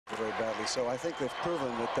very badly. So I think they've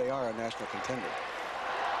proven that they are a national contender.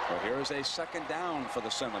 Well, here is a second down for the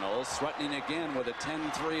Seminoles, threatening again with a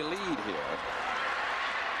 10-3 lead here.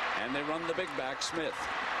 And they run the big back, Smith.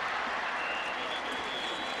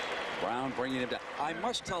 Brown bringing him down. I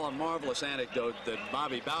must tell a marvelous anecdote that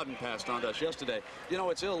Bobby Bowden passed on to us yesterday. You know,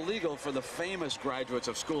 it's illegal for the famous graduates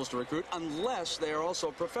of schools to recruit unless they are also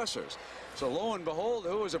professors. So lo and behold,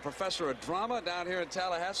 who was a professor of drama down here in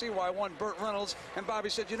Tallahassee? Why, one Burt Reynolds. And Bobby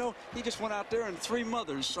said, you know, he just went out there and 3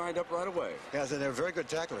 mothers signed up right away. Yes, and they're very good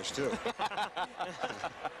tacklers, too.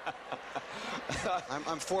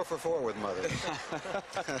 I'm 4 for 4 with mothers.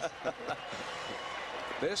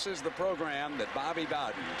 This is the program that Bobby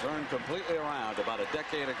Bowden turned completely around about a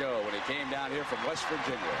decade ago when he came down here from West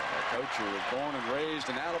Virginia, a coach who was born and raised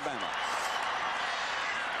in Alabama.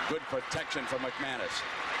 Good protection from McManus.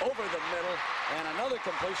 Over the middle, and another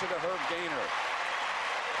completion to Herb Gaynor.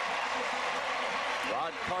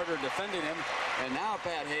 Rod Carter defending him, and now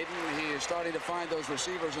Pat Hayden, he is starting to find those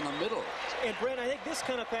receivers in the middle. And Brent, I think this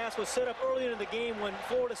kind of pass was set up earlier in the game when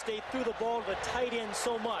Florida State threw the ball to the tight end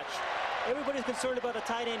so much. Everybody's concerned about the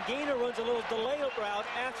tight end. Gaynor runs a little delay route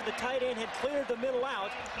after the tight end had cleared the middle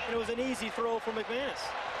out, and it was an easy throw for McManus.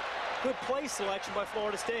 Good play selection by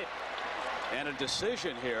Florida State. And a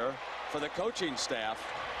decision here for the coaching staff.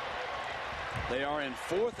 They are in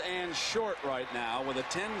 4th and short right now with a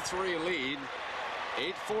 10-3 lead.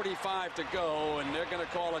 8:45 to go, and they're going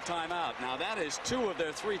to call a timeout. Now, that is 2 of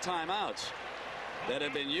their 3 timeouts that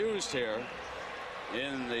have been used here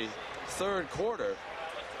in the 3rd quarter.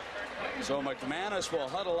 So McManus will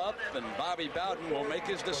huddle up, and Bobby Bowden will make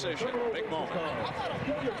his decision. Big moment.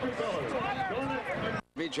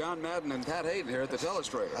 Be John Madden and Pat Hayden here at the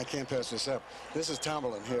telestrator. I can't pass this up. This is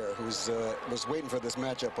Tomlin here, who's was waiting for this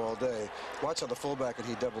matchup all day. Watch how the fullback and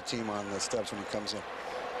he double team on the Stubbs when he comes in.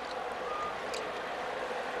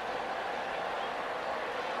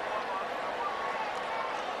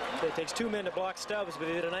 It takes 2 men to block Stubbs, but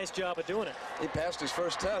he did a nice job of doing it. He passed his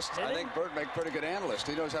first test. I think Bird make pretty good analyst.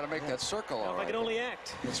 He knows how to make that circle all If right. I could only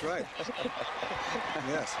act. That's right.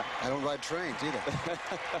 Yes, I don't ride trains either.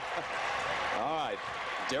 All right.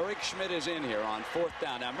 Derek Schmidt is in here on 4th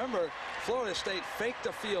down. Now remember, Florida State faked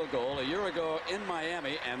a field goal a year ago in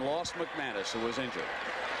Miami and lost McManus, who was injured.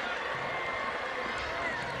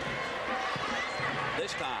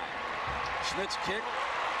 This time, Schmidt's kick,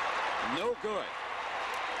 no good.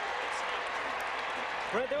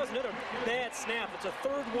 Brett, that was another bad snap. It's a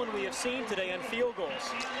 3rd one we have seen today on field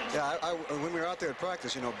goals. Yeah, when we were out there at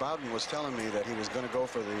practice, you know, Bowden was telling me that he was going to go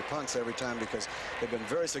for the punts every time because they've been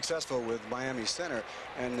very successful with Miami's center.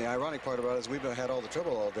 And the ironic part about it is we've had all the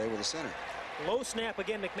trouble all day with the center. Low snap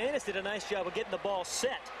again. McManus did a nice job of getting the ball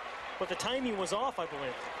set, but the timing was off, I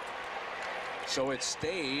believe. So it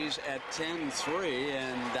stays at 10-3,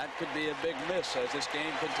 and that could be a big miss as this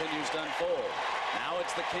game continues to unfold. Now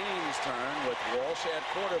it's the Canes' turn with Walsh at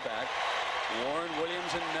quarterback, Warren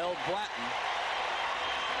Williams and Mel Blatton.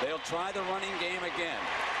 They'll try the running game again.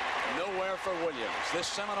 Nowhere for Williams. This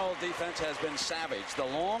Seminole defense has been savage. The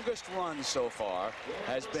longest run so far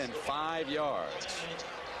has been 5 yards.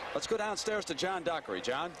 Let's go downstairs to John Dockery.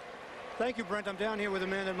 John? Thank you, Brent. I'm down here with a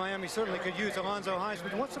man that Miami certainly could use, Alonzo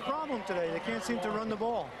Highsmith. What's the problem today? They can't seem to run the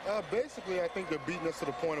ball. Basically, I think they're beating us to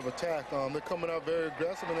the point of attack. They're coming out very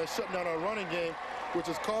aggressive, and they're shutting down our running game, which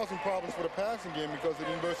is causing problems for the passing game because at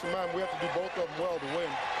the University of Miami, we have to do both of them well to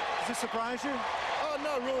win. Does this surprise you?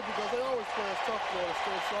 Not really, because they always play us tough, Florida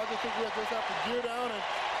State. So I just think we just have to gear down and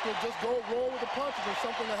just roll with the punches and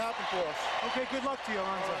something to happen for us. Okay, good luck to you,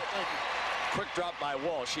 Alonzo. All right, thank you. Quick drop by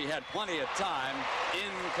Walsh. He had plenty of time.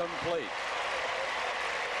 Incomplete.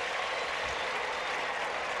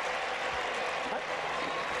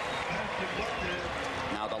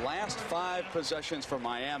 Now the last 5 possessions for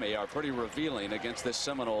Miami are pretty revealing against this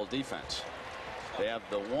Seminole defense. They have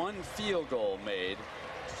the 1 field goal made,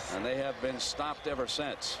 and they have been stopped ever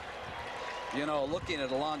since. You know, looking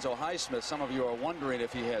at Alonzo Highsmith, some of you are wondering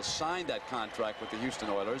if he has signed that contract with the Houston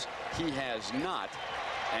Oilers. He has not.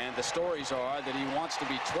 And the stories are that he wants to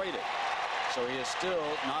be traded. So he is still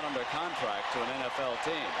not under contract to an NFL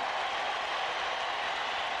team.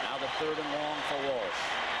 Now the 3rd and long for Walsh.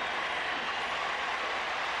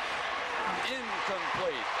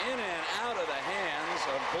 Incomplete. In and out of the hands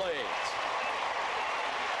of Blades.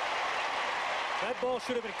 That ball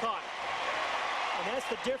should have been caught. And that's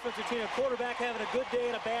the difference between a quarterback having a good day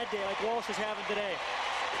and a bad day like Walsh is having today.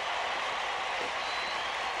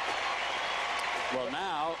 Well,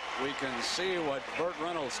 now we can see what Burt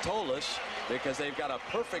Reynolds told us, because they've got a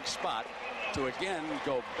perfect spot to again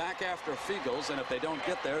go back after Fiegels, and if they don't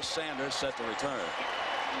get there, Sanders set to return.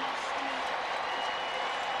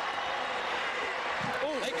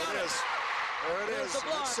 They got it. There it There's is. the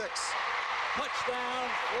block. It's 6. Touchdown,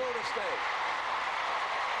 Florida State.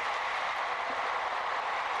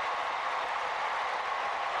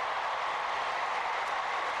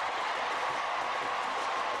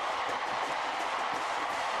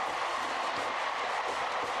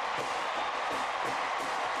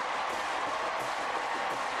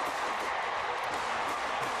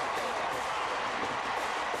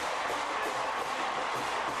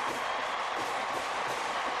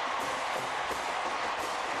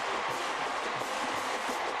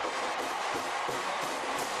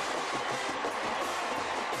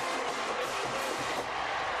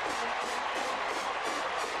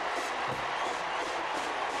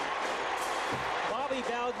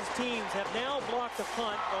 Bowden's teams have now blocked a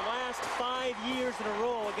punt the last 5 years in a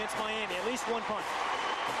row against Miami, at least one punt.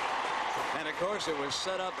 And of course, it was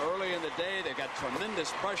set up early in the day. They got tremendous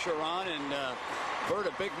pressure on, and Burt,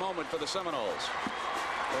 a big moment for the Seminoles.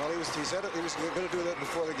 Well, he said he was going to do that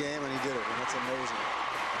before the game, and he did it, and that's amazing.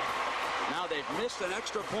 Now they've missed an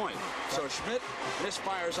extra point. So Schmidt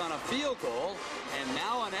misfires on a field goal, and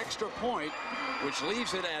now an extra point, which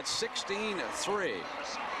leaves it at 16-3.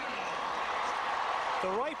 The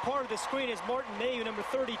right part of the screen is Martin Mayu, number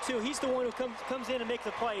 32. He's the one who comes in and makes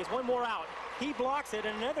the plays. One more out. He blocks it,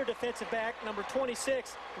 and another defensive back, number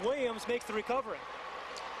 26, Williams, makes the recovery.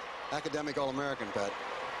 Academic All-American, Pat.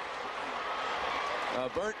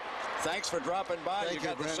 Burt, thanks for dropping by. Thank you got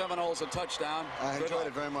you, the Brent. Seminoles a touchdown. I Good enjoyed luck.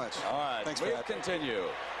 it very much. All right, Thanks, we'll Pat. continue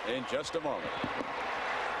in just a moment.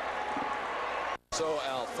 So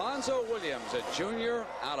Alfonso Williams, a junior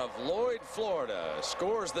out of Lloyd, Florida,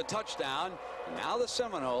 scores the touchdown. Now the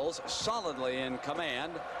Seminoles solidly in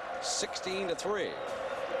command, 16-3.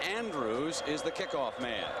 Andrews is the kickoff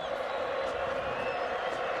man.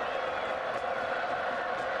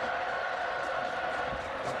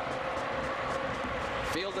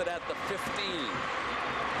 Fielded at the 15.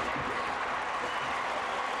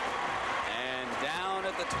 And down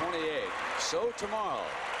at the 28. So tomorrow,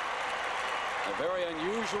 a very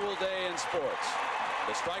unusual day in sports.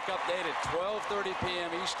 The strike update at 12:30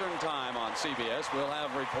 p.m. Eastern time on CBS. We'll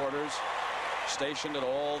have reporters stationed at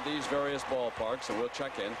all these various ballparks, and we'll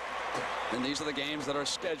check in. And these are the games that are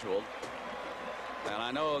scheduled. And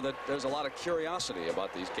I know that there's a lot of curiosity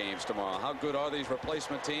about these games tomorrow. How good are these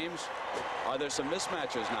replacement teams? Are there some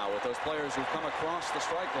mismatches now with those players who come across the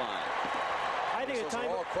strike line? I think Those are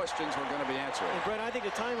all questions we're going to be answering. And Brent, I think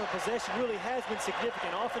the time of possession really has been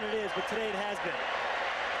significant. Often it is, but today it has been.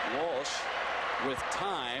 Walsh, with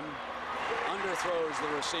time, underthrows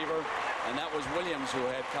the receiver, and that was Williams who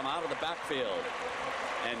had come out of the backfield.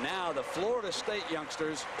 And now the Florida State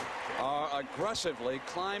youngsters are aggressively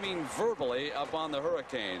climbing verbally up on the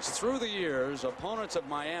Hurricanes. Through the years, opponents of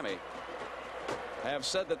Miami have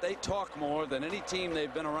said that they talk more than any team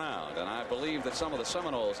they've been around, and I believe that some of the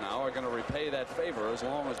Seminoles now are going to repay that favor as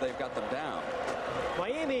long as they've got them down.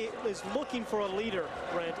 Miami is looking for a leader,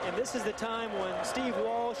 Brent, and this is the time when Steve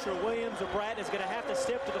Walsh or Williams or Bratton is going to have to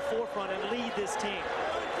step to the forefront and lead this team.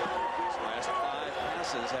 These last 5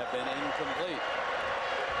 passes have been incomplete.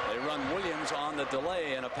 They run Williams on the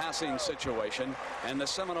delay in a passing situation, and the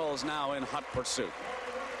Seminoles now in hot pursuit.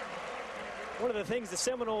 One of the things the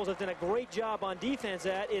Seminoles have done a great job on defense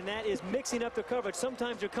at, and that is mixing up their coverage.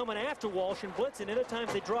 Sometimes they're coming after Walsh and blitzing, other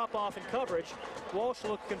times they drop off in coverage. Walsh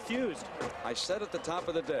looked confused. I said at the top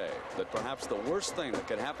of the day that perhaps the worst thing that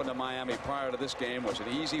could happen to Miami prior to this game was an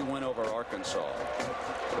easy win over Arkansas.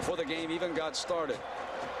 Before the game even got started,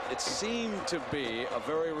 it seemed to be a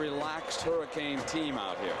very relaxed Hurricane team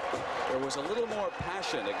out here. There was a little more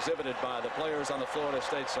passion exhibited by the players on the Florida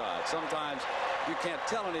State side. Sometimes you can't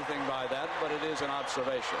tell anything by that, but it is an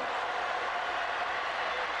observation.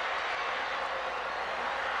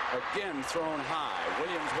 Again thrown high.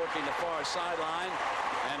 Williams working the far sideline,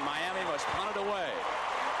 and Miami must punt it away.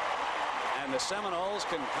 And the Seminoles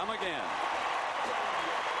can come again.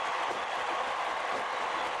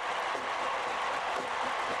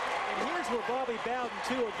 Where Bobby Bowden,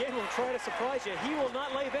 too, again will try to surprise you. He will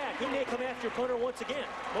not lay back. He may come after your punter once again.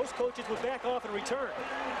 Most coaches would back off and return.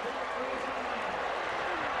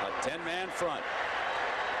 A 10-man front.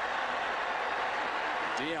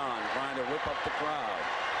 Dion trying to whip up the crowd.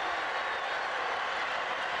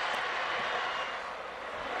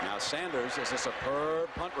 Now Sanders is a superb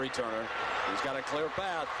punt returner. He's got a clear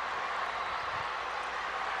path.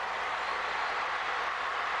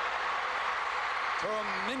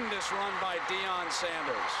 Tremendous run by Deion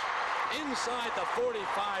Sanders inside the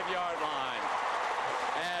 45-yard line.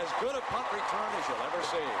 As good a punt return as you'll ever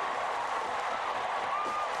see.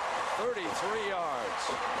 33 yards.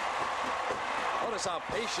 Notice how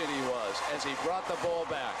patient he was as he brought the ball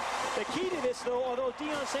back. The key to this, though, although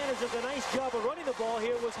Deion Sanders does a nice job of running the ball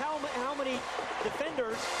here, was how many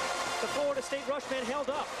defenders the Florida State rushman held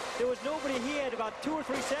up. There was nobody. He had about 2 or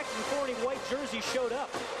 3 seconds before any white jerseys showed up.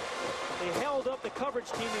 They held up the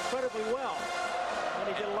coverage team incredibly well, and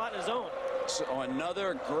he did a lot in his own. So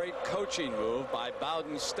another great coaching move by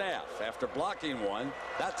Bowden's staff. After blocking one,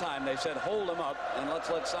 that time they said hold him up and let's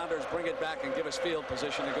let Saunders bring it back and give us field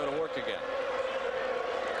position to go to work again.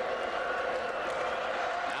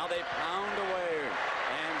 Now they pound away,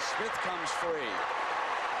 and Smith comes free.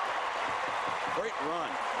 Great run.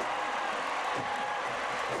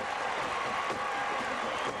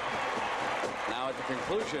 Now at the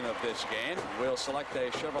conclusion of this game, we'll select a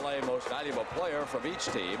Chevrolet Most Valuable Player from each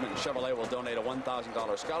team, and Chevrolet will donate a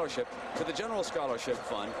 $1,000 scholarship to the General Scholarship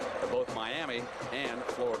Fund for both Miami and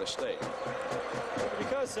Florida State.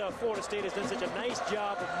 Because Florida State has done such a nice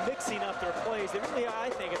job of mixing up their plays, they really, I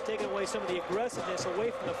think, have taken away some of the aggressiveness away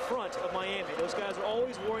from the front of Miami. Those guys are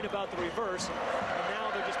always worrying about the reverse, and now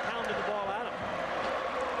they're just pounding the ball at them.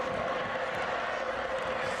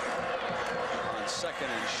 On second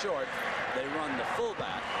and short, they run the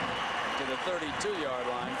fullback to the 32-yard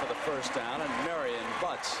line for the first down, and Marion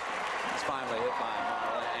Butts is finally hit by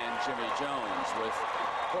Marla and Jimmy Jones, with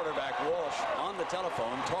quarterback Walsh on the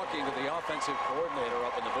telephone talking to the offensive coordinator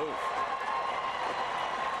up in the booth.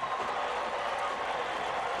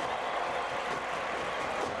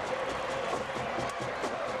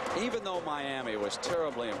 Even though Miami was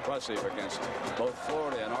terribly impressive against both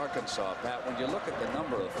Florida and Arkansas, Pat, when you look at the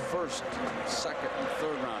number of first, second, and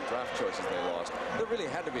third round draft choices they lost, there really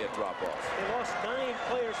had to be a drop-off. They lost 9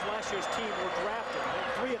 players from last year's team were drafted,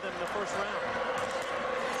 and 3 of them in the first round.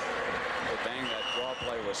 They banged that draw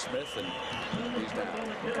play with Smith, and he's down.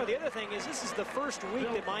 You know, the other thing is this is the first week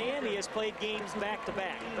that Miami has played games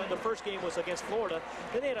back-to-back. The first game was against Florida.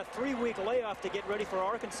 Then they had a 3-week layoff to get ready for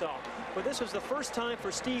Arkansas. But this was the first time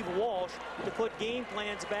for Steve Walsh to put game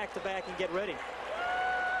plans back-to-back and get ready.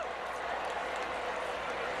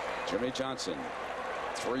 Jimmy Johnson,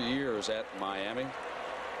 3 years at Miami.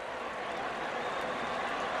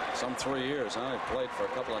 Some 3 years, huh? He played for a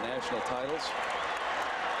couple of national titles.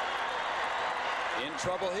 In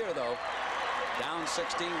trouble here, though. Down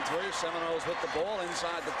 16-3. Seminoles with the ball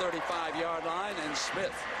inside the 35-yard line, and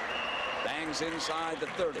Smith bangs inside the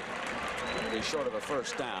 30. He's short of a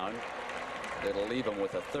first down. It'll leave him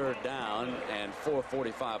with a 3rd down and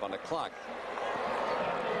 4:45 on the clock.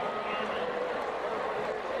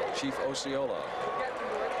 Chief Osceola,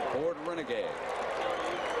 Ford Renegade.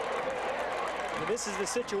 And this is the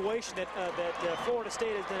situation that Florida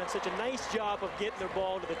State has done such a nice job of getting their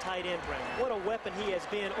ball to the tight end, Brent. What a weapon he has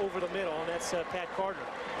been over the middle, and that's Pat Carter.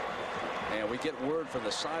 And we get word from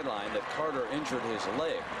the sideline that Carter injured his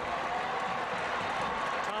leg.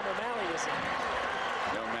 Tom O'Malley is in.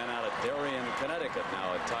 Young man out of Darien, Connecticut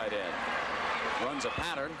now at tight end. Runs a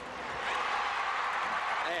pattern.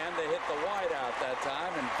 And they hit the wide out that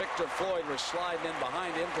time, and Victor Floyd was sliding in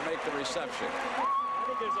behind him to make the reception. I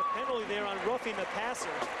think there's a penalty there on roughing the passer.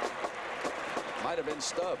 Might have been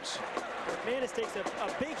Stubbs. McManus takes a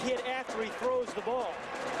big hit after he throws the ball.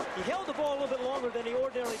 He held the ball a little bit longer than he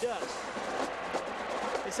ordinarily does.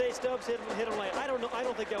 They say Stubbs hit him late. I don't know. I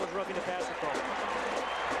don't think that was roughing the passer call.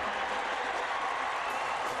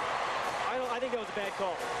 I think that was a bad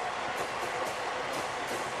call.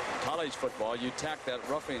 College football, you tack that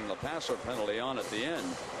roughing the passer penalty on at the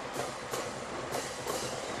end.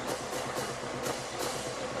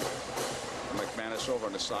 McManus over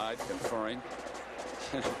on the side, conferring.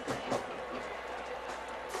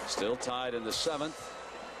 Still tied in the 7th.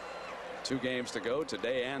 2 games to go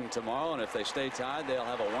today and tomorrow, and if they stay tied, they'll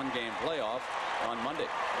have a 1-game playoff on Monday.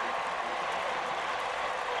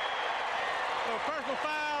 So personal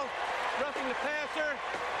foul, roughing the passer,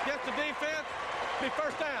 gets the defense, be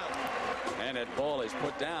first down. And that ball is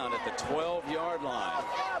put down at the 12-yard line.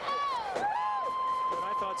 And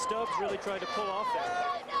I thought Stubbs really tried to pull off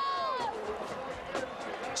that.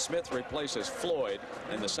 Smith replaces Floyd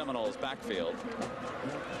in the Seminoles backfield.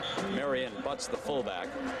 Marion Butts the fullback.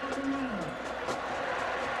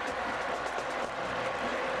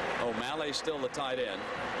 O'Malley still the tight end.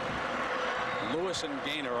 Lewis and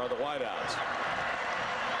Gaynor are the wideouts.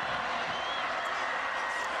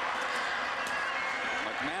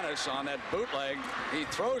 McManus on that bootleg. He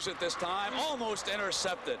throws it this time, almost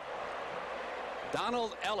intercepted.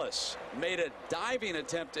 Donald Ellis made a diving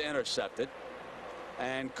attempt to intercept it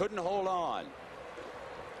and couldn't hold on.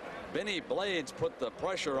 Benny Blades put the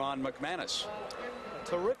pressure on McManus.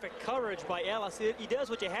 Terrific coverage by Ellis. He does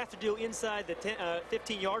what you have to do inside the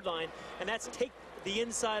 15-yard line, and that's take the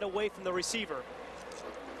inside away from the receiver.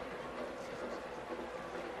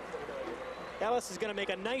 Ellis is going to make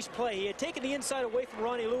a nice play. He had taken the inside away from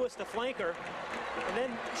Ronnie Lewis, the flanker, and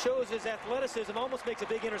then shows his athleticism, almost makes a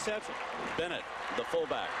big interception. Bennett, the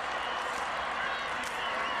fullback.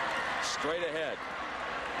 Straight ahead.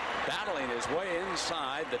 Battling his way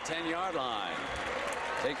inside the 10-yard line.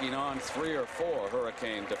 Taking on 3 or 4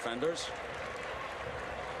 Hurricane defenders.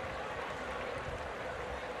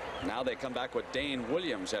 Now they come back with Dane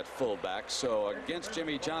Williams at fullback. So against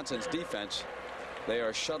Jimmy Johnson's defense, they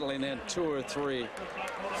are shuttling in 2 or 3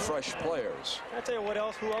 fresh players. I'll tell you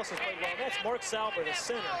who else has played well. That's Mark Salver, the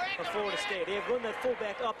center of Florida State. They have run that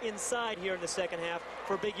fullback up inside here in the second half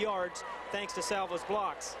for big yards, thanks to Salva's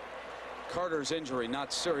blocks. Carter's injury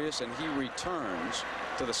not serious, and he returns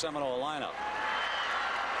to the Seminole lineup.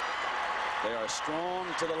 They are strong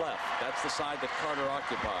to the left. That's the side that Carter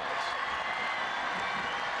occupies.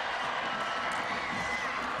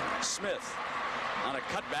 Smith on a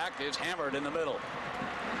cutback is hammered in the middle.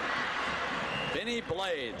 Benny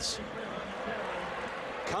Blades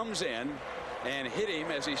comes in and hit him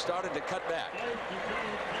as he started to cut back.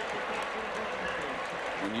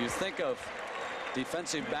 When you think of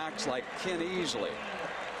defensive backs like Ken Easley,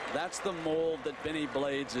 that's the mold that Benny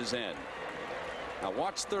Blades is in. Now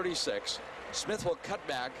watch 36. Smith will cut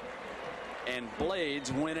back, and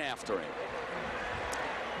Blades went after him.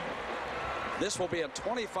 This will be a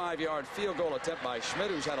 25-yard field goal attempt by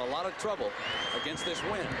Schmidt, who's had a lot of trouble against this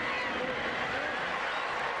wind.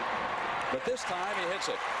 But this time he hits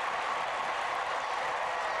it.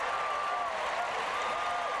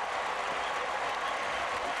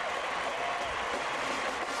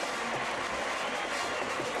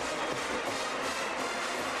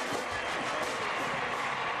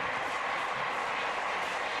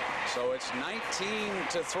 So it's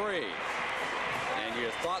 19-3. And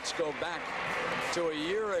your thoughts go back to a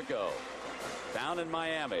year ago down in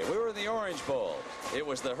Miami. We were in the Orange Bowl. It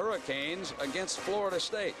was the Hurricanes against Florida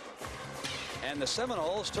State. And the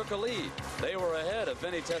Seminoles took a lead. They were ahead of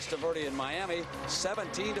Vinny Testaverde in Miami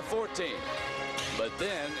 17-14. But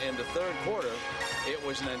then in the third quarter, it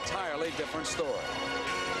was an entirely different story.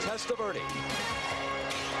 Testaverde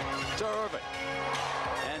to Irvin.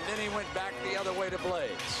 And then he went back the other way to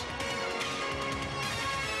Blades.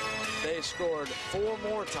 They scored 4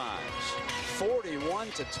 more times,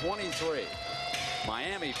 41-23.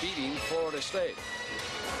 Miami beating Florida State.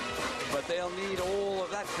 But they'll need all of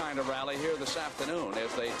that kind of rally here this afternoon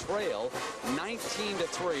as they trail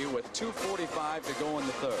 19-3 with 2:45 to go in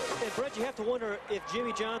the third. And Brett, you have to wonder if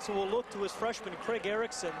Jimmy Johnson will look to his freshman Craig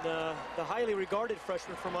Erickson, the highly regarded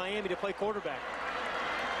freshman from Miami, to play quarterback.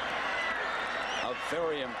 A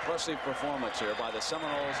very impressive performance here by the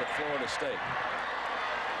Seminoles of Florida State.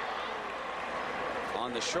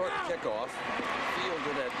 On the short kickoff,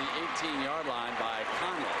 fielded at the 18-yard line by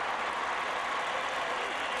Conley.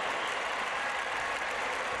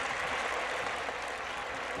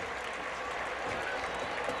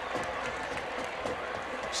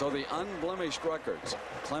 So the unblemished records.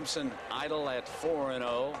 Clemson idle at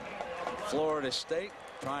 4-0. Florida State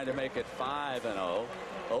trying to make it 5-0.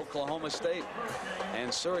 Oklahoma State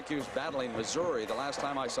and Syracuse battling Missouri. The last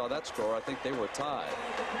time I saw that score, I think they were tied.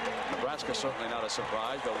 Nebraska certainly not a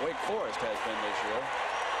surprise, but Wake Forest has been this year.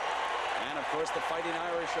 And of course the Fighting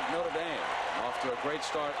Irish of Notre Dame off to a great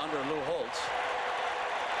start under Lou Holtz.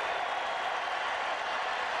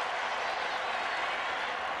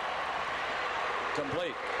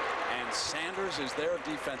 Complete, and Sanders is there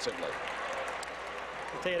defensively.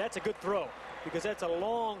 I'll tell you, that's a good throw, because that's a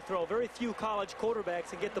long throw. Very few college quarterbacks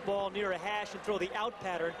can get the ball near a hash and throw the out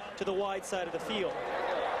pattern to the wide side of the field.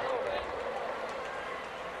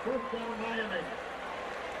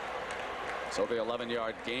 So the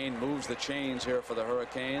 11-yard gain moves the chains here for the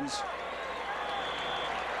Hurricanes.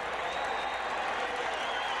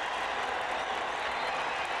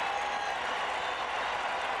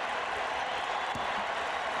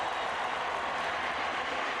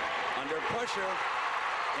 Under pressure,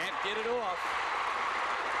 can't get it off.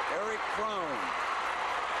 Eric Crone.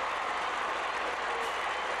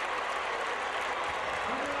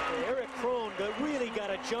 Eric Crone really got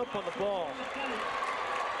a jump on the ball.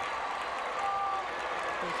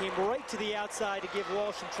 He came right to the outside to give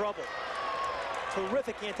Walsh some trouble.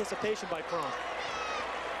 Terrific anticipation by Crone.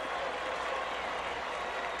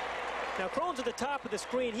 Now Crone's at the top of the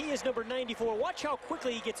screen. He is number 94. Watch how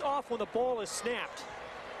quickly he gets off when the ball is snapped.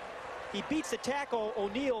 He beats the tackle,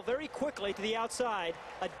 O'Neal, very quickly to the outside.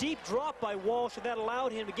 A deep drop by Walsh, and that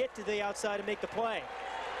allowed him to get to the outside and make the play.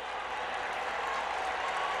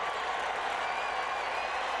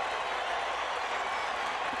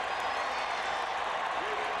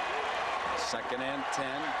 2nd and 10.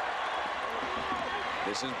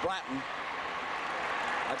 This is Bratton.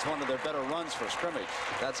 That's one of their better runs for scrimmage.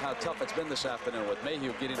 That's how tough it's been this afternoon with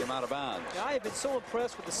Mayhew getting him out of bounds. Yeah, I have been so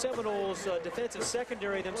impressed with the Seminoles defensive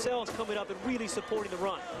secondary themselves coming up and really supporting the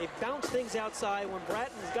run. They bounce things outside. When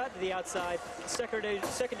Bratton's gotten to the outside, the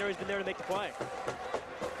secondary's been there to make the play.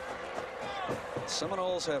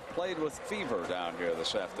 Seminoles have played with fever down here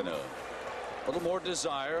this afternoon. A little more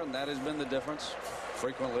desire, and that has been the difference.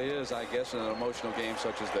 Frequently is, I guess, in an emotional game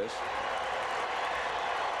such as this.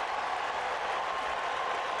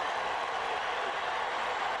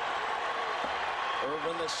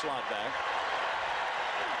 Irvin, the slot back.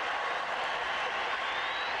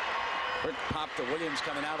 Quick pop to Williams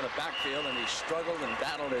coming out of the backfield, and he struggled and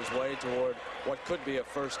battled his way toward what could be a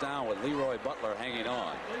first down with Leroy Butler hanging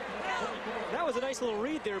on. That was a nice little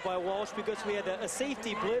read there by Walsh, because we had a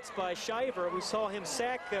safety blitz by Shiver. We saw him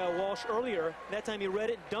sack Walsh earlier. That time he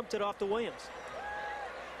read it and dumped it off to Williams.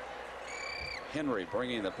 Henry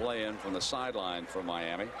bringing the play in from the sideline for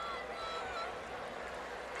Miami.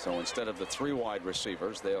 So instead of the 3 wide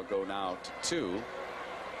receivers, they'll go now to 2.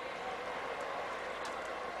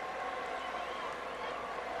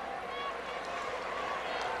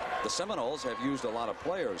 The Seminoles have used a lot of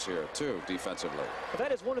players here, too, defensively. Well,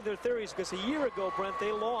 that is one of their theories, because a year ago, Brent,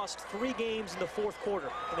 they lost 3 games in the 4th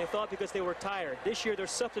quarter, and they thought because they were tired. This year, they're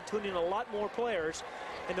substituting a lot more players,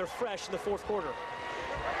 and they're fresh in the 4th quarter.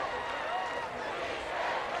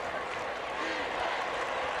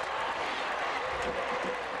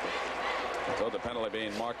 So the penalty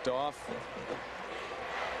being marked off.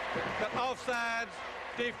 The offsides,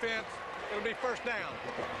 defense, it'll be first down.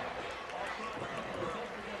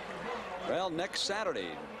 Well, next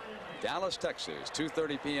Saturday, Dallas, Texas,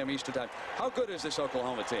 2:30 p.m. Eastern Time. How good is this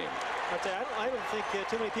Oklahoma team? I don't think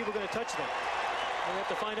too many people are going to touch them. We'll have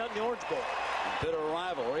to find out in the Orange Bowl. Bitter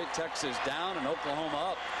rivalry. Texas down and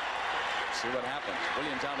Oklahoma up. See what happens.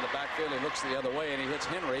 Williams out of the backfield. He looks the other way, and he hits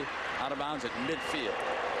Henry out of bounds at midfield.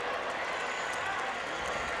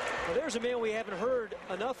 Well, there's a man we haven't heard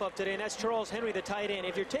enough of today, and that's Charles Henry, the tight end.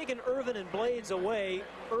 If you're taking Irvin and Blades away,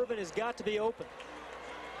 Irvin has got to be open.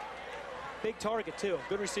 Big target, too.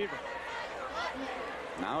 Good receiver.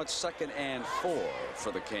 Now it's 2nd and 4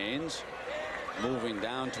 for the Canes, moving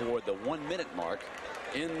down toward the 1-minute mark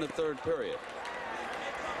in the 3rd period.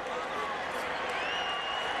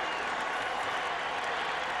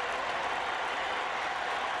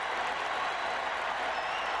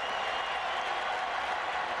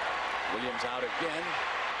 Williams out again.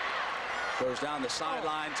 Goes down the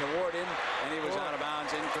sideline toward him, and he was out of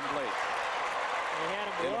bounds, incomplete. He had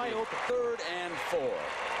him wide open. 3rd and 4.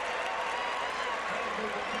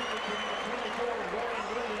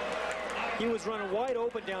 He was running wide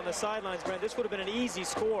open down the sidelines, Brent. This would have been an easy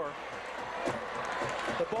score.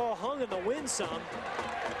 The ball hung in the wind some.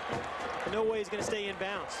 No way he's going to stay in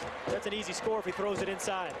bounds. That's an easy score if he throws it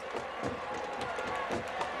inside.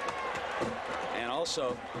 And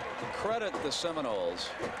also, credit the Seminoles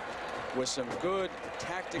with some good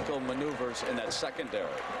tactical maneuvers in that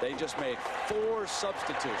secondary. They just made 4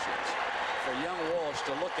 substitutions for young Walsh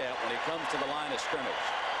to look at when he comes to the line of scrimmage.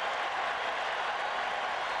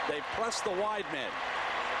 They press the wide men,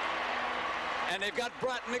 and they've got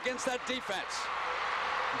Bratton against that defense.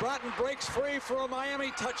 Bratton breaks free for a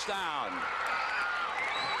Miami touchdown.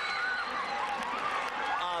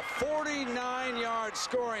 A 49-yard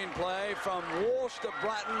scoring play from Walsh to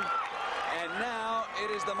Bratton. And now it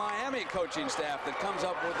is the Miami coaching staff that comes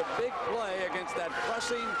up with a big play against that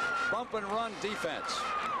pressing bump and run defense.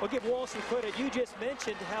 Well, give Walsh some credit. You just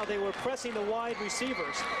mentioned how they were pressing the wide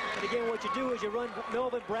receivers. And again, what you do is you run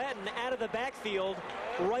Melvin Bratton out of the backfield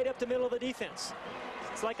right up the middle of the defense.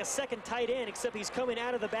 It's like a second tight end, except he's coming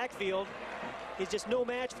out of the backfield. He's just no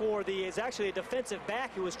match for it's actually a defensive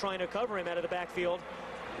back who was trying to cover him out of the backfield.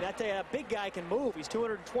 And I tell you, that big guy can move. He's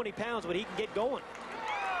 220 pounds, but he can get going.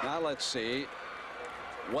 Now let's see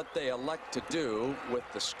what they elect to do with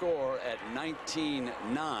the score at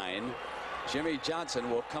 19-9. Jimmy Johnson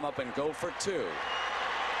will come up and go for 2.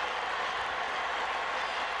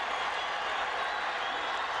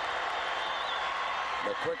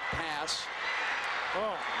 The quick pass.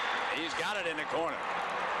 Oh, he's got it in the corner.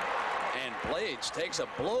 And Blades takes a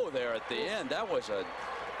blow there at the end. That was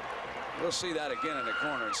we'll see that again in the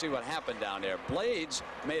corner and see what happened down there. Blades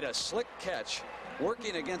made a slick catch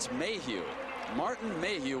working against Mayhew. Martin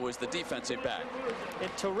Mayhew was the defensive back.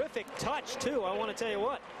 And terrific touch, too. I want to tell you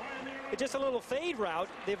what. It's just a little fade route.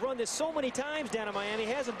 They've run this so many times down in Miami.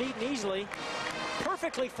 Hasn't beaten easily.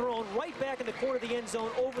 Perfectly thrown right back in the corner of the end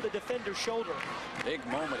zone over the defender's shoulder. Big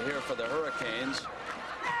moment here for the Hurricanes.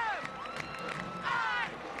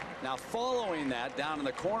 Now, following that, down in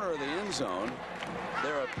the corner of the end zone,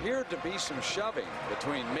 there appeared to be some shoving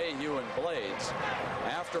between Mayhew and Blades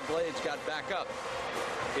after Blades got back up.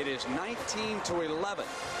 It is 19-11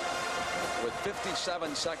 with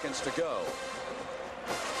 57 seconds to go.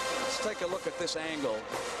 Let's take a look at this angle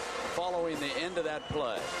following the end of that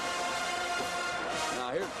play.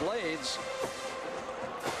 Now, here's Blades.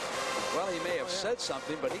 Well, he may have said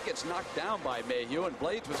something, but he gets knocked down by Mayhew, and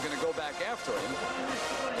Blades was going to go back after him,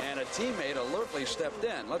 and a teammate alertly stepped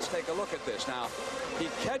in. Let's take a look at this. Now, he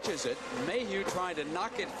catches it. Mayhew trying to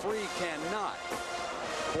knock it free, cannot.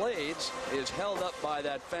 Blades is held up by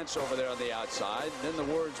that fence over there on the outside. Then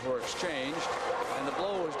the words were exchanged, and the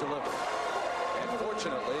blow was delivered. And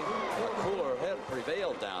fortunately, a cooler head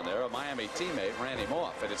prevailed down there. A Miami teammate ran him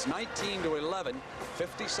off. And it's 19-11,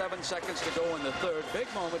 57 seconds to go in the third. Big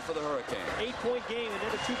moment for the Hurricanes. 8-point game.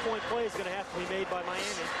 Another 2-point play is going to have to be made by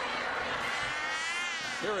Miami.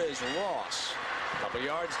 Here is Ross, a couple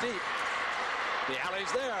yards deep. The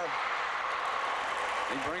alley's there.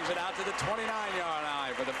 He brings it out to the 29-yard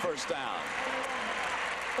line for the first down.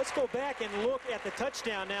 Let's go back and look at the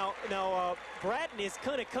touchdown. Now Bratton is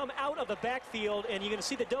going to come out of the backfield, and you're going to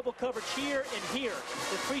see the double coverage here and here.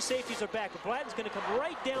 The three safeties are back, but Bratton's going to come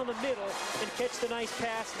right down the middle and catch the nice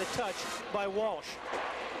pass and the touch by Walsh.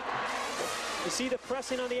 You see the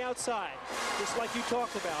pressing on the outside, just like you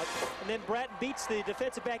talked about. And then Bratton beats the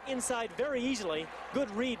defensive back inside very easily. Good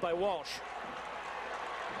read by Walsh.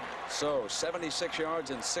 So 76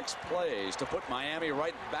 yards in 6 plays to put Miami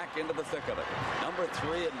right back into the thick of it. Number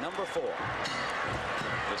 3 and number 4.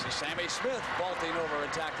 This is Sammie Smith vaulting over a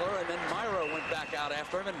tackler, and then Myra went back out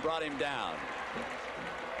after him and brought him down.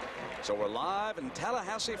 So we're live in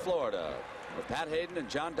Tallahassee, Florida. With Pat Hayden and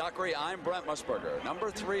John Dockery, I'm Brent Musburger. Number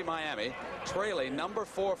 3 Miami trailing number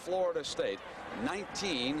 4 Florida State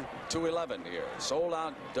 19-11 here. Sold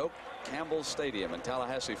out Doak Campbell Stadium in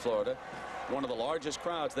Tallahassee, Florida. One of the largest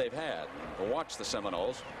crowds they've had to watch the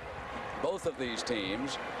Seminoles. Both of these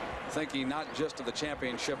teams thinking not just of the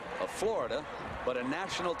championship of Florida, but a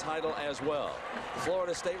national title as well.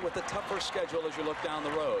 Florida State with the tougher schedule as you look down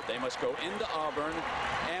the road. They must go into Auburn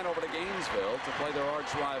and over to Gainesville to play their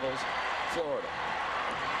arch rivals, Florida.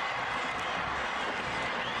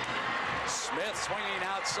 Smith swinging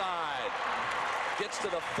outside. Gets to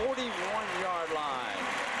the 41-yard line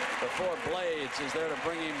before Blades is there to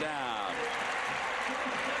bring him down.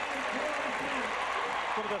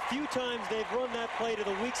 One of the few times they've run that play to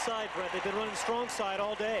the weak side, Brent. They've been running strong side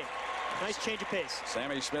all day. Nice change of pace.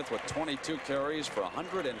 Sammie Smith with 22 carries for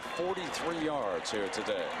 143 yards here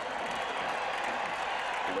today.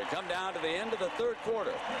 And we come down to the end of the third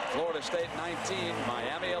quarter. Florida State 19,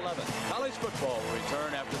 Miami 11. College football will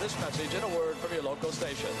return after this message and a word from your local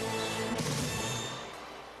station.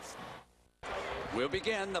 We'll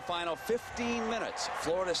begin the final 15 minutes.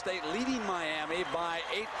 Florida State leading Miami by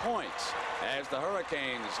 8 points as the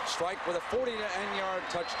Hurricanes strike with a 49-yard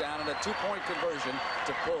touchdown and a 2-point conversion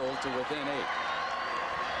to pull to within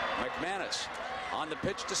 8. McManus on the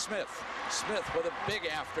pitch to Smith. Smith with a big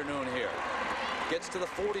afternoon here. Gets to the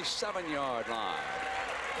 47-yard line.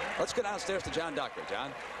 Let's go downstairs to John Dockery.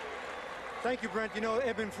 John. Thank you, Brent. You know,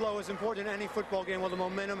 ebb and flow is important in any football game. Well, the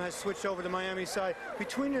momentum has switched over to Miami side.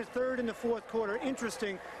 Between the third and the fourth quarter,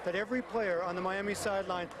 interesting that every player on the Miami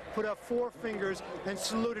sideline put up 4 fingers and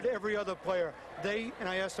saluted every other player. They, and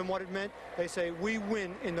I asked them what it meant, they say, we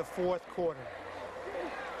win in the fourth quarter.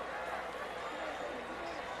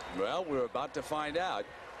 Well, we're about to find out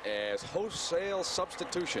as wholesale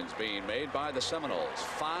substitutions being made by the Seminoles.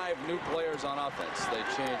 5 new players on offense. They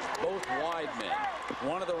changed both wide men,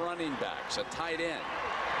 one of the running backs, a tight end.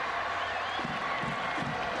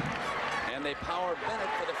 And they powered Bennett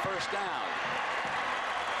for the first down.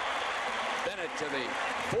 Bennett to the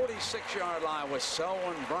 46-yard line with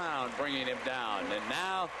Selwyn Brown bringing him down. And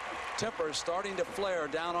now tempers starting to flare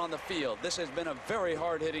down on the field. This has been a very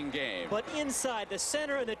hard-hitting game. But inside, the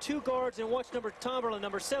center and the 2 guards, and watch number Tomberlin,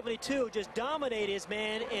 number 72, just dominate his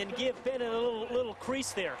man and give Bennett a little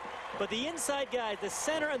crease there. But the inside guys, the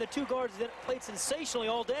center and the 2 guards that played sensationally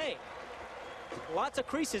all day. Lots of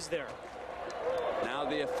creases there. Now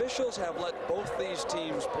the officials have let both these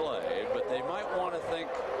teams play, but they might want to think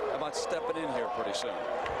about stepping in here pretty soon.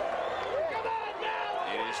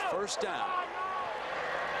 It is first down.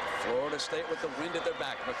 Florida State with the wind at their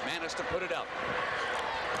back. McManus to put it up.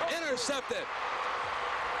 Intercepted.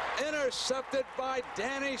 Intercepted by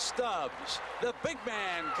Danny Stubbs. The big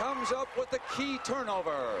man comes up with the key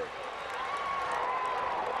turnover.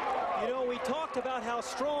 You know, we talked about how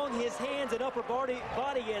strong his hands and upper body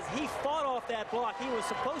is. He fought off that block. He was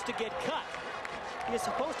supposed to get cut. He was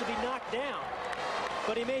supposed to be knocked down.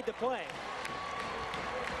 but he made the play.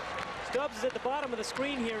 Stubbs is at the bottom of the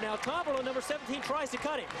screen here now. Tomberlin, number 17, tries to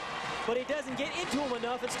cut him, but he doesn't get into him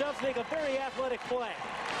enough, and Stubbs make a very athletic play.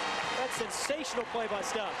 That's sensational play by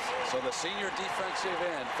Stubbs. So the senior defensive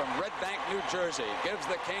end from Red Bank, New Jersey, gives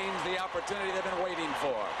the Canes the opportunity they've been waiting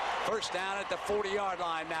for. First down at the 40-yard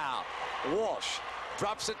line now. Walsh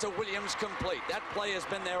drops it to Williams complete. That play has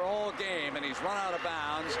been there all game, and he's run out of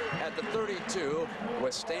bounds at the 32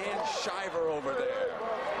 with Stan Shiver over there.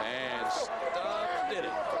 And Stubbs did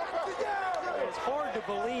it. It's hard to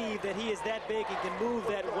believe that he is that big and can move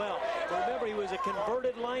that well. Remember, he was a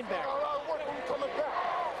converted linebacker.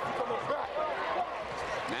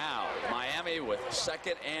 Now, Miami with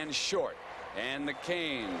second and short. And the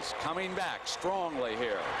Canes coming back strongly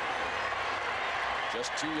here.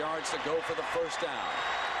 Just 2 yards to go for the first down.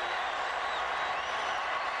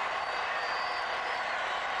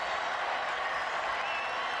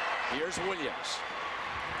 Here's Williams.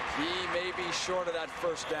 He may be short of that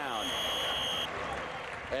first down.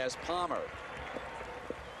 As Palmer.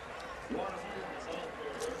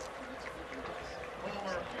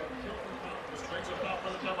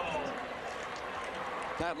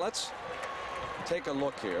 Pat, let's take a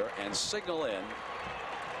look here and signal in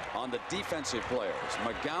on the defensive players.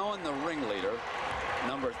 McGowan, the ringleader,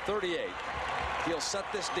 number 38. He'll set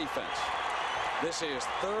this defense. This is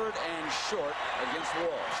third and short against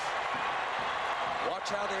Walsh. Watch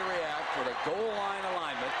how they react with a goal line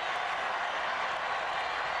alignment.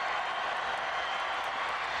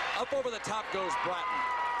 Up over the top goes Bratton.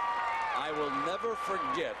 I will never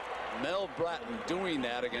forget Mel Bratton doing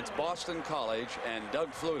that against Boston College and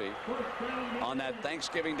Doug Flutie on that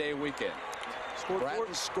Thanksgiving Day weekend.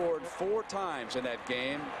 Bratton scored 4 times in that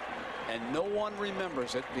game, and no one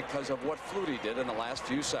remembers it because of what Flutie did in the last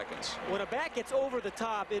few seconds. When a back gets over the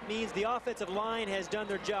top, it means the offensive line has done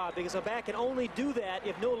their job, because a back can only do that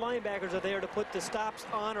if no linebackers are there to put the stops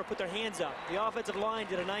on or put their hands up. The offensive line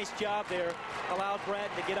did a nice job there, allowed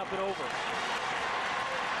Bratton to get up and over.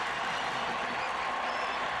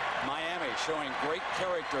 Miami showing great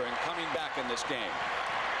character and coming back in this game.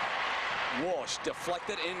 Walsh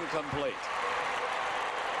deflected, incomplete.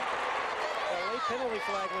 A late penalty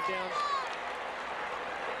flag went down.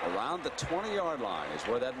 Around the 20-yard line is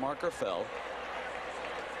where that marker fell.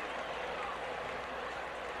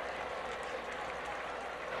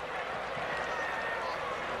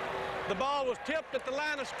 The ball was tipped at the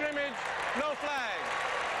line of scrimmage. No flag.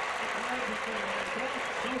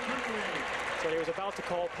 So he was about to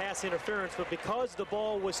call pass interference, but because the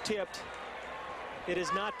ball was tipped, it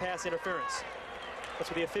is not pass interference.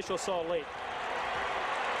 That's what the official saw late.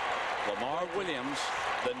 Lamar Williams,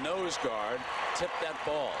 the nose guard, tipped that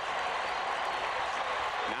ball.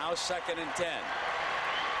 Now second and 10.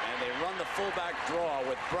 And they run the fullback draw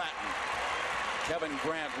with Bratton. Kevin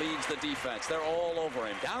Grant leads the defense. They're all over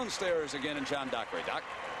him. Downstairs again in John Dockery. Doc?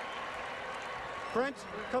 Brent,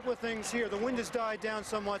 a couple of things here. The wind has died down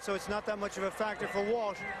somewhat, so it's not that much of a factor for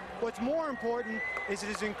Walsh. What's more important is it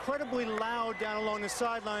is incredibly loud down along the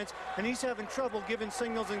sidelines, and he's having trouble giving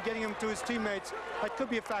signals and getting them to his teammates. That could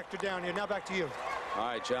be a factor down here. Now back to you. All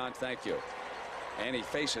right, John, thank you. And he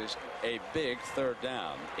faces a big third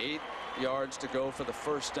down. 8 yards to go for the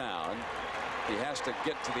first down. He has to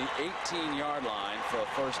get to the 18-yard line for a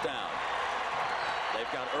first down.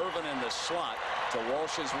 They've got Irvin in the slot to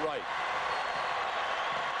Walsh's right.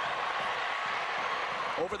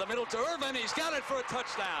 Over the middle to Irvin. He's got it for a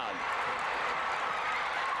touchdown.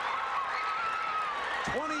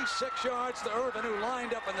 26 yards to Irvin, who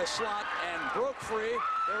lined up in the slot and broke free.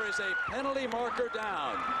 There is a penalty marker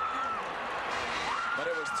down. But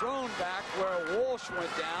it was thrown back where Walsh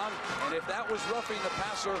went down, and if that was roughing the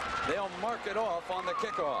passer, they'll mark it off on the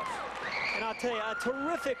kickoff. And I'll tell you, a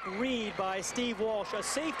terrific read by Steve Walsh, a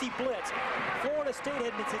safety blitz. Florida State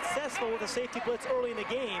had been successful with a safety blitz early in the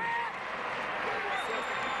game.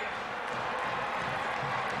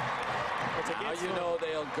 Now you know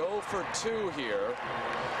they'll go for 2 here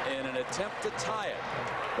in an attempt to tie it,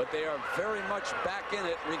 but they are very much back in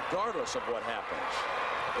it regardless of what happens.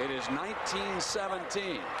 It is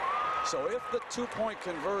 19-17. So if the 2-point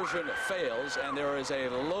conversion fails, and there is a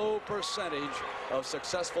low percentage of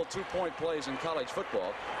successful 2-point plays in college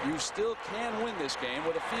football, you still can win this game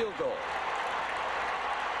with a field goal.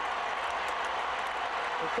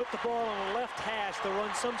 They put the ball on the left hash to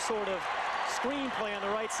run some sort of screen play on the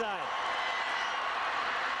right side.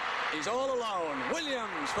 He's all alone.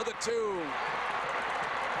 Williams for the 2.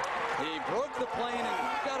 He broke the plane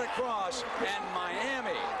and got across, and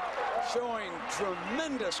Miami showing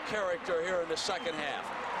tremendous character here in the second half.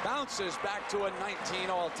 Bounces back to a 19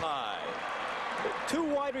 all tie. Two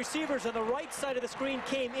wide receivers on the right side of the screen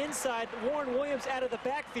came inside. Warren Williams out of the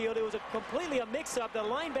backfield. It was completely a mix-up. The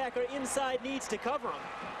linebacker inside needs to cover him.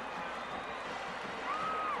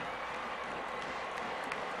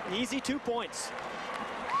 Easy 2 points.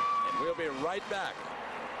 And we'll be right back.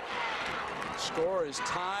 Score is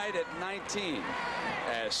tied at 19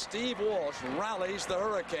 as Steve Walsh rallies the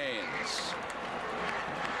Hurricanes.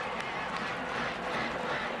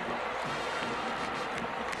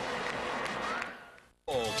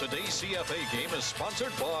 Today's CFA game is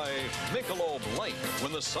sponsored by Michelob Light.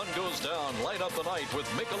 When the sun goes down, light up the night with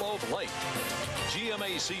Michelob Light.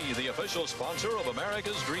 GMAC, the official sponsor of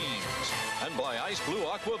America's Dreams. And by Ice Blue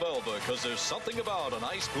Aqua Velva, because there's something about an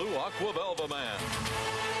Ice Blue Aqua Velva man.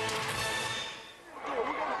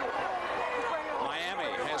 Miami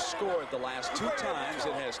has scored the last 2 times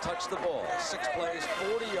it has touched the ball. 6 plays,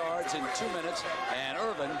 40 yards in 2 minutes, and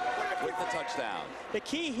Irvin with the touchdown. The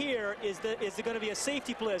key here is there going to be a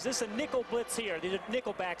safety blitz. This is a nickel blitz here. These are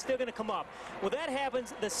nickel backs. They're going to come up. When that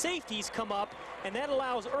happens, the safeties come up, and that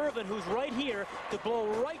allows Irvin, who's right here, to blow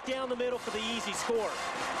right down the middle for the easy score.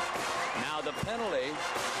 Now the penalty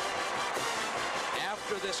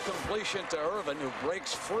after this completion to Irvin, who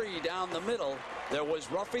breaks free down the middle, there was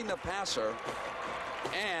roughing the passer,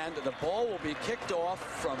 and the ball will be kicked off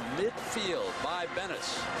from midfield by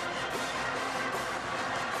Bennis.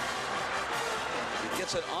 He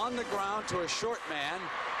gets it on the ground to a short man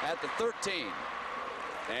at the 13.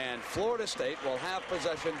 And Florida State will have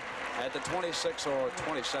possession at the 26 or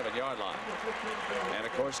 27-yard line. And,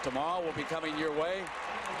 of course, tomorrow will be coming your way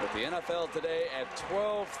with the NFL Today at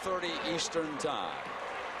 12:30 Eastern Time.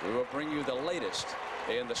 We will bring you the latest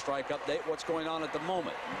in the strike update, what's going on at the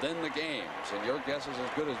moment, then the games. And your guess is as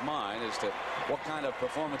good as mine as to what kind of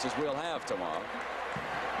performances we'll have tomorrow.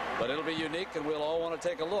 But it'll be unique, and we'll all want to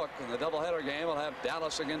take a look. In the doubleheader game, we'll have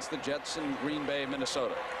Dallas against the Jets in Green Bay,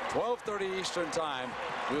 Minnesota. 12:30 Eastern Time,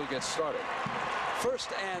 we'll get started.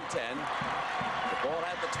 1st and 10. The ball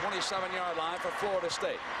at the 27-yard line for Florida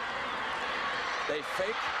State. They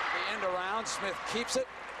fake the end around. Smith keeps it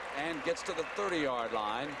and gets to the 30-yard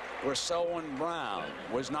line, where Selwyn Brown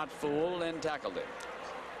was not fooled and tackled it.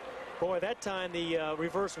 Boy, that time the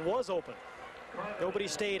reverse was open. Nobody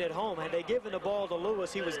stayed at home. Had they given the ball to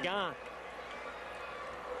Lewis, he was gone.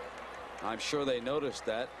 I'm sure they noticed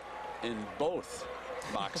that in both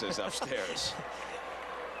boxes upstairs.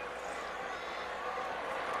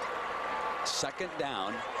 2nd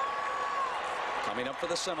down coming up for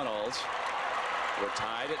the Seminoles. We're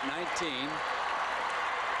tied at 19.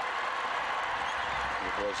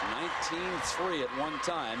 It was 19-3 at one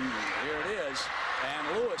time. Here it is.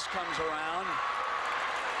 And Lewis comes around,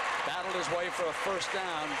 battled his way for a 1st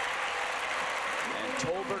down. And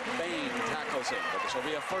Tolbert Bain tackles him. But this will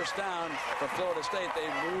be a 1st down for Florida State. They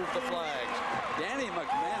move the flags. Danny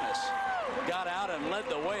McManus got out and led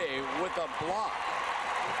the way with a block.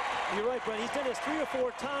 You're right, Brent. He's done this 3 or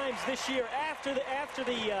 4 times this year. After the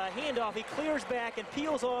handoff, he clears back and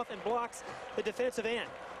peels off and blocks the defensive end.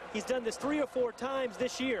 He's done this 3 or 4 times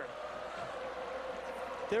this year.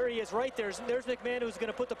 There he is right there. There's McMahon, who's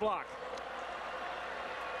going to put the block.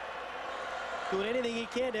 Doing anything he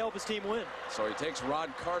can to help his team win. So he takes Rod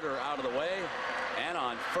Carter out of the way. And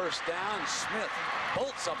on 1st down, Smith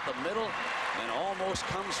bolts up the middle and almost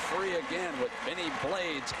comes free again with Benny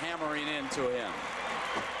Blades hammering into him.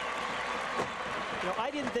 You know,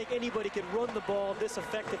 I didn't think anybody could run the ball this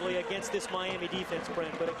effectively against this Miami defense,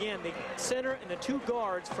 Brent. But again, the center and the 2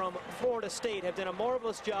 guards from Florida State have done a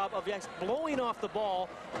marvelous job of just blowing off the ball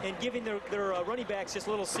and giving their running backs just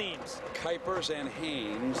little seams. Kuipers and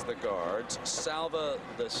Haynes, the guards, Salva,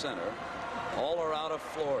 the center, all are out of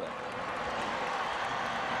Florida.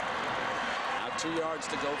 Now 2 yards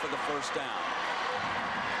to go for the 1st down.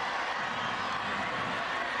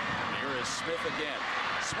 Here is Smith again.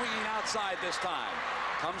 Swinging outside this time.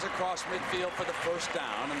 Comes across midfield for the 1st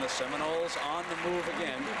down, and the Seminoles on the move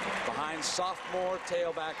again behind sophomore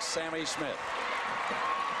tailback Sammie Smith.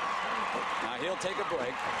 Now he'll take a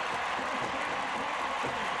break.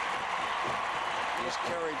 He's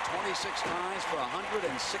carried 26 times for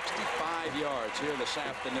 165 yards here this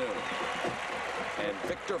afternoon. And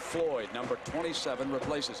Victor Floyd, number 27,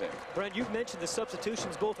 replaces him. Brent, you've mentioned the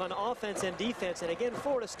substitutions both on offense and defense. And again,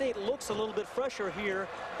 Florida State looks a little bit fresher here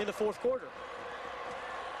in the 4th quarter.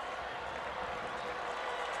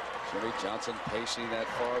 Jimmy Johnson pacing that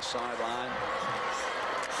far sideline.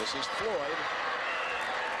 This is Floyd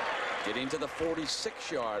getting to the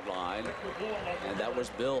 46-yard line. And that was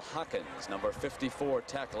Bill Huckins, number 54,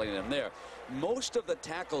 tackling him there. Most of the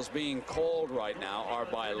tackles being called right now are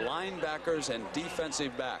by linebackers and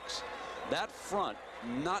defensive backs. That front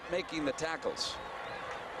not making the tackles.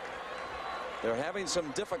 They're having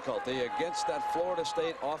some difficulty against that Florida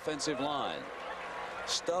State offensive line.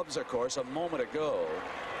 Stubbs, of course, a moment ago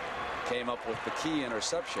came up with the key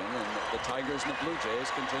interception, and the Tigers and the Blue Jays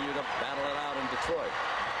continue to battle it out in Detroit.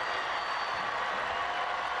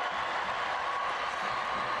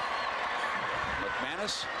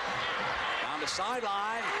 McManus down the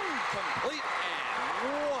sideline, complete,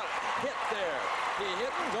 and what a hit there. He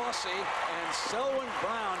hit Dawsey, and Selwyn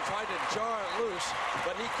Brown tried to jar it loose,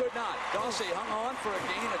 but he could not. Dawsey hung on for a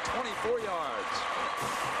gain of 24 yards.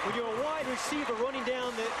 When you're a wide receiver running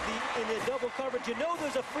down in the double coverage, you know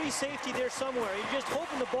there's a free safety there somewhere. You're just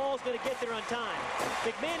hoping the ball's going to get there on time.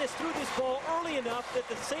 McManus threw this ball early enough that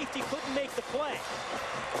the safety couldn't make the play.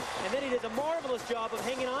 And then he does a marvelous job of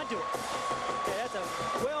hanging on to it. Yeah, that's a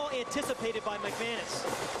well anticipated by McManus.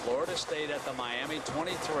 Florida State at the Miami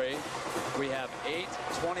 23. We have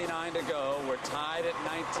 8:29 to go. We're tied at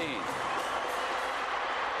 19.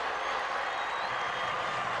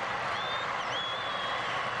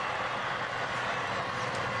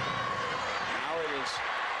 Now it is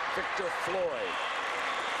Victor Floyd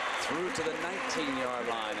through to the 19-yard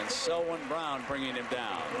line, and Selwyn Brown bringing him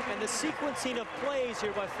down. And the sequencing of plays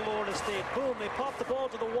here by Florida State. Boom, they pop the ball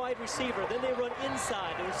to the wide receiver. Then they run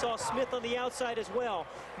inside. And we saw Smith on the outside as well.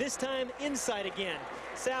 This time inside again.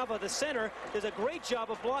 Salva, the center, does a great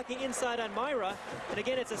job of blocking inside on Myra. And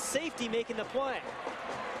again, it's a safety making the play.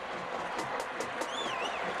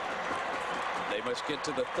 They must get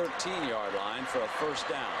to the 13-yard line for a first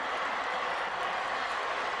down.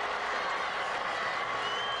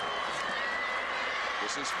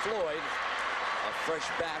 This is Floyd, a fresh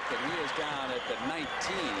back, and he is down at the 19,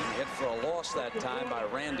 hit for a loss that time by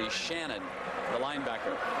Randy Shannon, the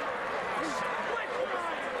linebacker.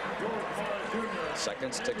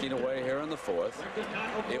 Seconds ticking away here in the fourth.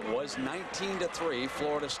 It was 19-3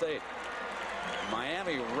 Florida State.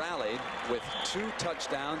 Miami rallied with 2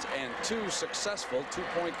 touchdowns and 2 successful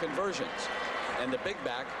two-point conversions. And the big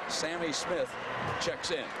back, Sammie Smith,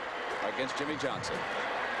 checks in against Jimmy Johnson.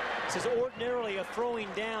 This is ordinarily a throwing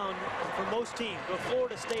down for most teams, but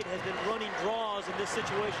Florida State has been running draws in this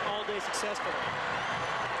situation all day successfully.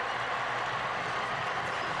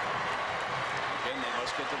 Again, they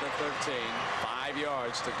must get to the 13. 5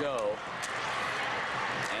 yards to go.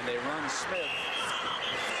 And they run Smith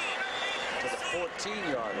to the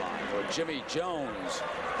 14-yard line, where Jimmy Jones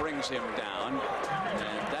brings him down.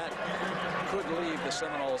 And that could leave the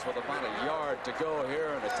Seminoles with about a yard to go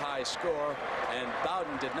here and a tie score. And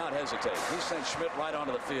Bowden did not hesitate. He sent Schmidt right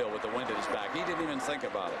onto the field with the wind at his back. He didn't even think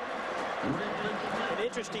about it. And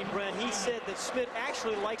interesting, Brent, he said that Schmidt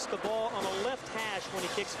actually likes the ball on the left hash when he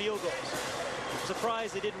kicks field goals. I'm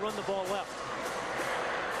surprised they didn't run the ball left.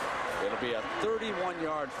 It'll be a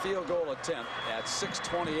 31-yard field goal attempt at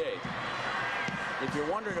 6:28. If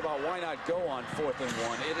you're wondering about why not go on 4th and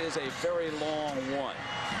 1, it is a very long one.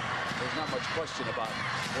 There's not much question about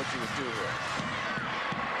what you would do here.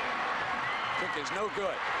 Kick is no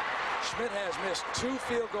good. Schmidt has missed 2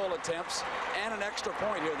 field goal attempts and an extra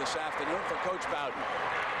point here this afternoon for Coach Bowden.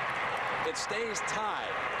 It stays tied.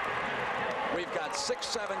 We've got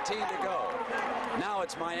 6:17 to go. Now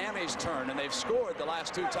it's Miami's turn, and they've scored the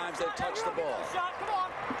last 2 times they've touched the ball.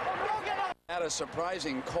 Had a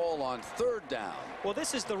surprising call on 3rd down. Well,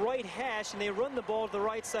 this is the right hash, and they run the ball to the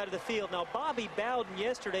right side of the field. Now, Bobby Bowden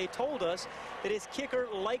yesterday told us that his kicker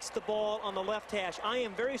likes the ball on the left hash. I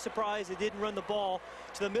am very surprised they didn't run the ball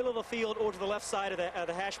to the middle of the field or to the left side of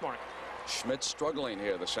the hash mark. Schmidt struggling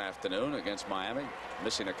here this afternoon against Miami,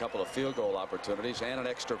 missing a couple of field goal opportunities and an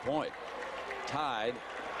extra point. Tied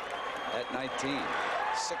at 19.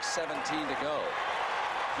 6:17 to go.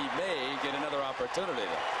 He may get another opportunity,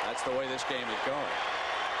 though. That's the way this game is going.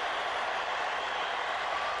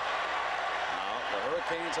 Now, the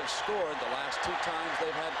Hurricanes have scored the last 2 times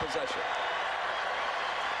they've had possession.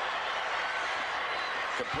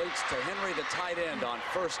 Completes to Henry, the tight end, on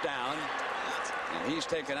 1st down. And he's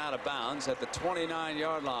taken out of bounds at the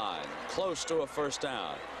 29-yard line. Close to a 1st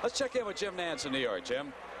down. Let's check in with Jim Nantz in New York.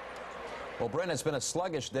 Jim. Well, Brent, it's been a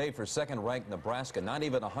sluggish day for 2nd-ranked Nebraska. Not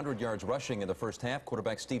even 100 yards rushing in the first half.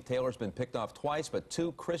 Quarterback Steve Taylor's been picked off twice, but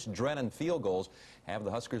 2 Chris Drennan field goals have the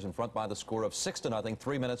Huskers in front by the score of 6-0,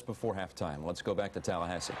 3 minutes before halftime. Let's go back to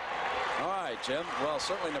Tallahassee. All right, Jim. Well,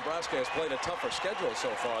 certainly Nebraska has played a tougher schedule so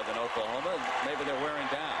far than Oklahoma. Maybe they're wearing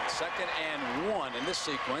down. 2nd and 1 in this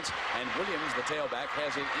sequence, and Williams, the tailback,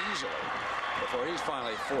 has it easily before he's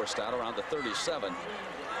finally forced out around the 37.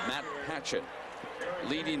 Matt Patchett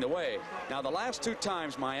leading the way. Now, the last 2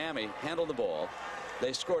 times Miami handled the ball,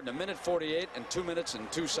 They scored in a minute 48 and 2 minutes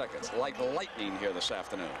and 2 seconds, like lightning here this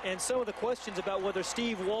afternoon. And some of the questions about whether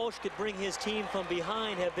Steve Walsh could bring his team from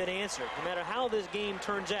behind have been answered. No matter how this game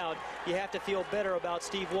turns out, you have to feel better about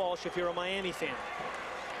Steve Walsh if you're a Miami fan.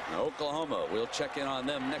 Now, Oklahoma, we'll check in on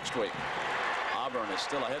them next week. Auburn is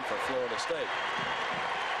still ahead for Florida State.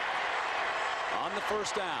 On the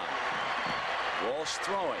first down, Walsh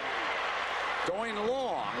throwing. Going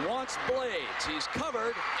long, wants Blades. He's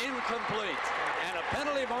covered, incomplete. And a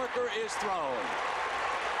penalty marker is thrown.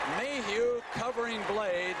 Mayhew covering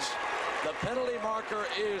Blades. The penalty marker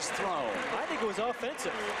is thrown. I think it was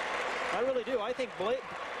offensive. I really do. I think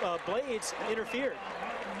Blades interfered.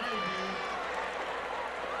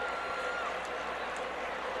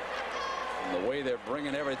 And the way they're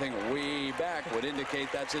bringing everything way back would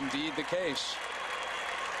indicate that's indeed the case.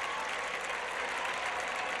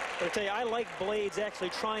 But I tell you, I like Blades actually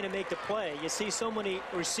trying to make the play. You see so many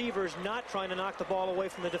receivers not trying to knock the ball away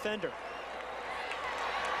from the defender.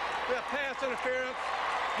 We have pass interference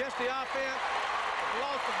against the offense.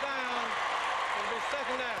 Loss of down. It'll be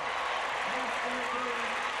second down.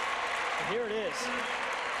 And here it is.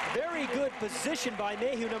 Very good position by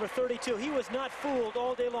Mayhew, number 32. He was not fooled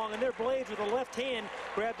all day long. And there, Blades with the left hand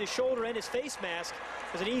grabbed his shoulder and his face mask.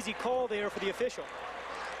 It was an easy call there for the official.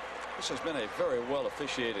 This has been a very well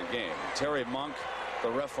officiated game. Terry Monk, the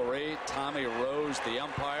referee, Tommy Rose, the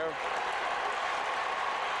umpire.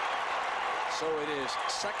 So it is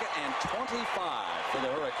 2nd and 25 for the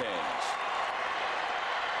Hurricanes.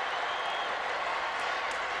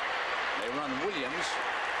 They run Williams.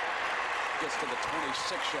 Gets to the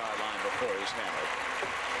 26-yard line before he's hammered.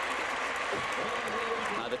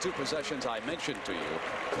 Now, the two possessions I mentioned to you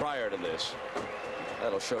prior to this,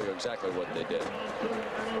 that'll show you exactly what they did.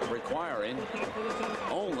 Requiring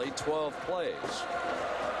only 12 plays.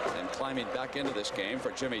 And climbing back into this game for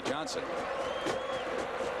Jimmy Johnson.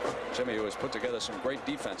 Jimmy, who has put together some great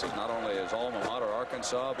defenses, not only at his alma mater,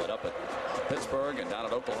 Arkansas, but up at Pittsburgh and down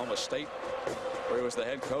at Oklahoma State, where he was the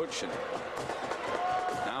head coach. And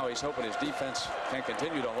now he's hoping his defense can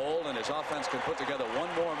continue to hold and his offense can put together one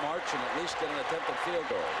more march and at least get an attempted field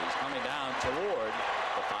goal. He's coming down toward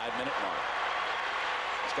the 5-minute mark.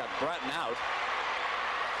 He's got Bratton out.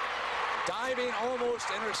 Diving, almost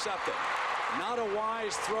intercepted. Not a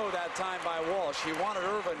wise throw that time by Walsh. He wanted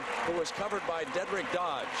Irvin, who was covered by Dedrick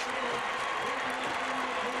Dodge.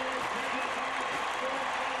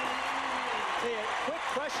 Quick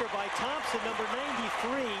pressure by Thompson, number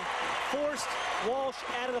 93, forced Walsh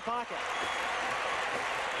out of the pocket.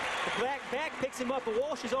 The back picks him up, but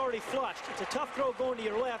Walsh is already flushed. It's a tough throw going to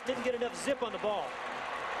your left. Didn't get enough zip on the ball.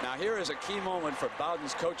 Now here is a key moment for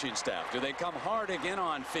Bowden's coaching staff. Do they come hard again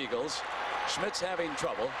on Fiegels? Schmidt's having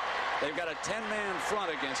trouble. They've got a 10-man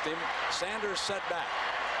front against him. Sanders set back.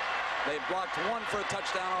 They've blocked one for a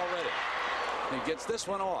touchdown already. He gets this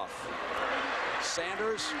one off.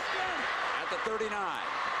 Sanders at the 39.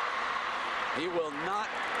 He will not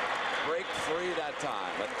break free that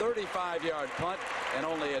time. A 35-yard punt and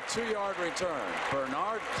only a 2-yard return.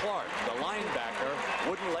 Bernard Clark, the linebacker,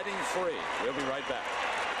 wouldn't let him free. We'll be right back.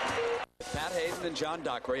 Pat Hayden and John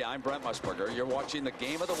Dockery. I'm Brent Musburger. You're watching the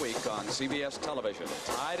game of the week on CBS television.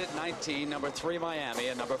 Tied at 19, number 3 Miami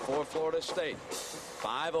and number 4 Florida State.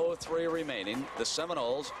 5:03 remaining. The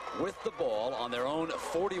Seminoles with the ball on their own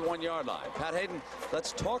 41-yard line. Pat Hayden,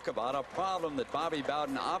 let's talk about a problem that Bobby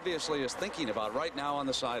Bowden obviously is thinking about right now on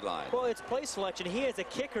the sideline. Well, it's play selection. He has a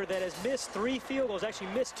kicker that has missed 3 field goals, actually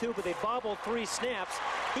missed 2, but they bobbled 3 snaps.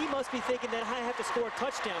 He must be thinking that I have to score a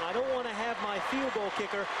touchdown. I don't want to have my field goal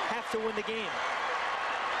kicker have to win the game.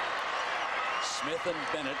 Smith and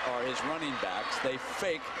Bennett are his running backs. They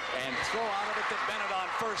fake and throw out of it to Bennett on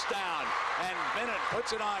first down. And Bennett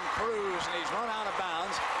puts it on Cruz, and he's run out of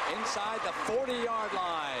bounds inside the 40-yard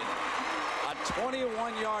line. A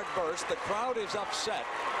 21-yard burst. The crowd is upset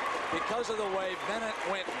because of the way Bennett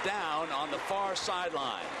went down on the far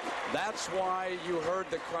sideline. That's why you heard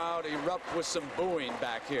the crowd erupt with some booing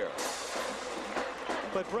back here.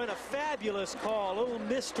 But Brent, a fabulous call. A little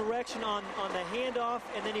misdirection on the handoff,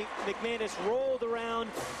 and then McManus rolled around,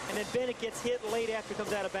 and then Bennett gets hit late after he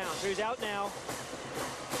comes out of bounds. So he's out now.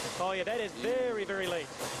 Oh, yeah, that is very, very late.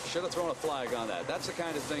 Should have thrown a flag on that. That's the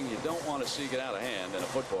kind of thing you don't want to see get out of hand in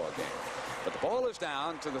a football game. But the ball is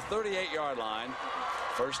down to the 38-yard line.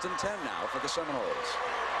 1st and 10 now for the Seminoles.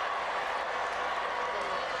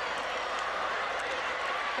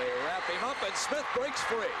 They wrap him up, and Smith breaks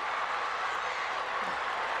free.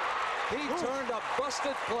 He turned a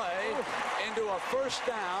busted play into a first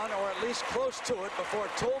down, or at least close to it, before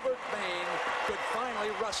Tolbert Bain could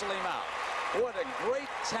finally wrestle him out. What a great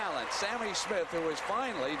talent, Sammie Smith, who is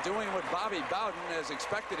finally doing what Bobby Bowden has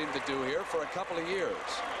expected him to do here for a couple of years.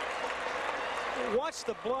 Watch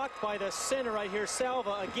the block by the center right here,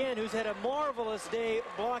 Salva, again, who's had a marvelous day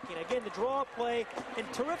blocking. Again, the draw play and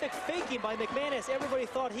terrific faking by McManus. Everybody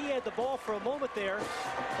thought he had the ball for a moment there.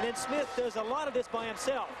 And then Smith does a lot of this by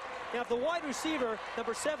himself. Now, if the wide receiver,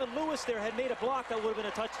 number 7, Lewis, there, had made a block, that would have been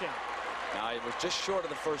a touchdown. Now, it was just short of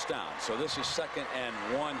the first down, so this is 2nd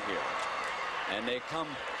and 1 here. And they come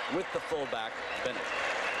with the fullback, Bennett.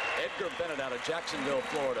 Edgar Bennett out of Jacksonville,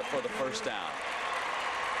 Florida, for the first down.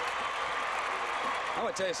 I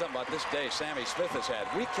want to tell you something about this day Sammie Smith has had.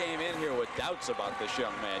 We came in here with doubts about this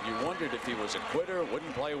young man. You wondered if he was a quitter,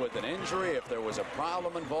 wouldn't play with an injury, if there was a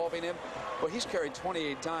problem involving him. Well, he's carried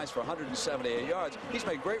 28 times for 178 yards. He's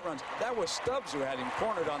made great runs. That was Stubbs who had him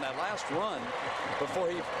cornered on that last run before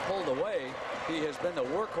he pulled away. He has been the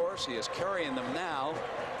workhorse. He is carrying them now.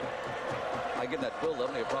 I give that build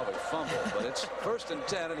up, he'll probably fumble, but it's 1st and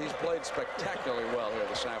 10, and he's played spectacularly well here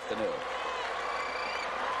this afternoon.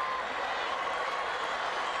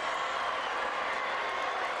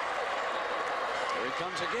 Here he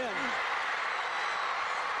comes again.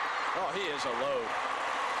 Oh, he is a load.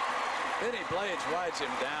 Benny Blades rides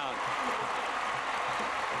him down.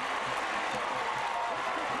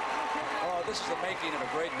 Oh, this is the making of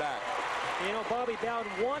a great back. You know, Bobby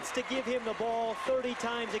Bowden wants to give him the ball 30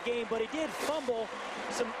 times a game, but he did fumble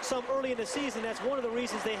some early in the season. That's one of the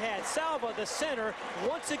reasons they had. Salva, the center,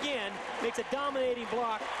 once again makes a dominating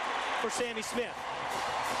block for Sammie Smith.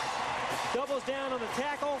 Doubles down on the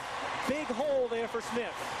tackle. Big hole there for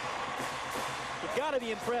Smith. You've got to be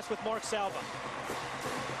impressed with Mark Salva.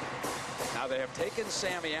 Now they have taken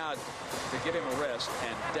Sammie out to give him a rest,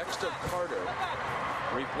 and Dexter Carter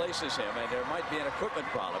replaces him, and there might be an equipment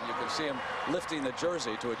problem. You can see him lifting the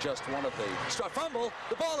jersey to adjust one of the fumble.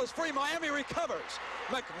 The ball is free. Miami recovers.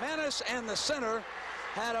 McManus and the center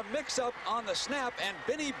had a mix-up on the snap, and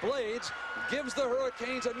Benny Blades gives the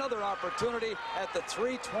Hurricanes another opportunity at the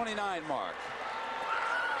 3:29 mark.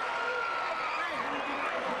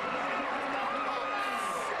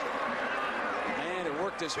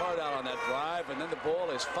 Worked his heart out on that drive, and then the ball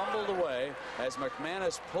is fumbled away as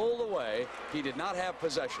McManus pulled away. He did not have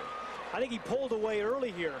possession. I think he pulled away early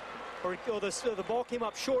here, or the ball came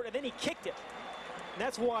up short, and then he kicked it. And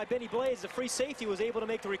that's why Benny Blades, the free safety, was able to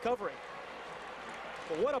make the recovery.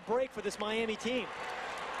 But what a break for this Miami team.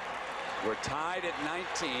 We're tied at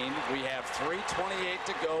 19. We have 3:28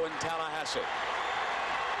 to go in Tallahassee.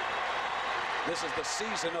 This is the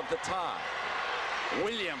season of the tie.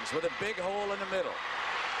 Williams with a big hole in the middle.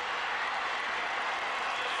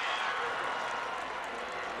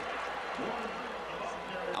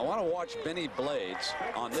 I want to watch Benny Blades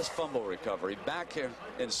on this fumble recovery back here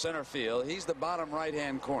in center field. He's the bottom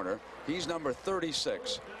right-hand corner. He's number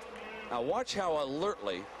 36. Now watch how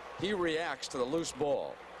alertly he reacts to the loose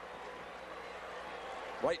ball.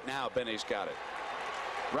 Right now, Benny's got it.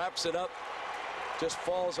 Wraps it up. Just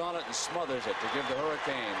falls on it and smothers it to give the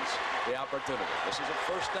Hurricanes the opportunity. This is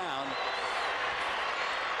a first down.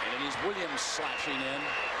 And it is Williams slashing in.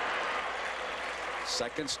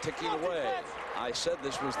 Seconds ticking away. I said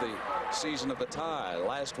this was the season of the tie.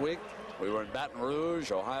 Last week, we were in Baton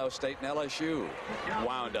Rouge. Ohio State and LSU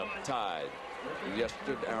wound up tied.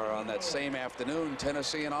 Yesterday, or on that same afternoon,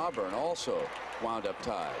 Tennessee and Auburn also wound up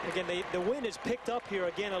tied. Again, the wind is picked up here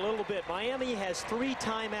again a little bit. Miami has 3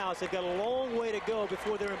 timeouts. They've got a long way to go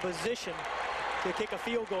before they're in position to kick a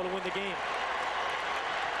field goal to win the game.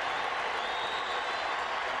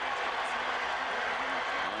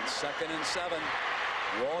 On 2nd and 7,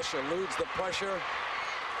 Walsh eludes the pressure.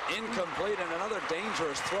 Incomplete, and another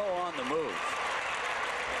dangerous throw on the move.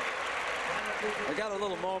 We got a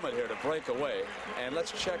little moment here to break away, and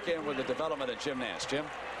let's check in with the development of Jim Nance. Jim?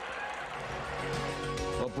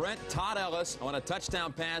 Well, Brent, Todd Ellis on a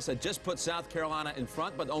touchdown pass had just put South Carolina in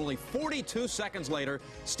front, but only 42 seconds later,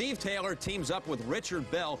 Steve Taylor teams up with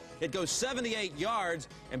Richard Bell. It goes 78 yards,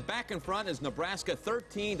 and back in front is Nebraska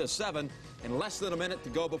 13-7, and less than a minute to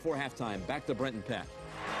go before halftime. Back to Brent and Pat.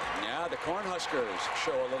 Yeah, the Cornhuskers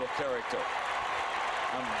show a little character.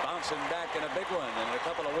 I'm bouncing back in a big one. In a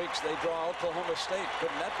couple of weeks, they draw Oklahoma State.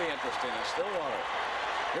 Couldn't that be interesting in Stillwater?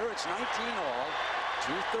 Here it's 19 all,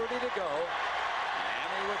 2:30 to go.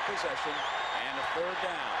 Miami with possession and a 3rd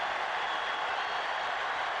down.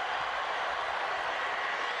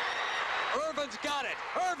 Irvin's got it.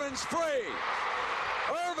 Irvin's free.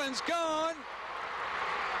 Irvin's gone.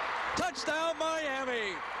 Touchdown,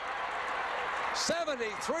 Miami.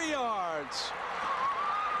 73 yards.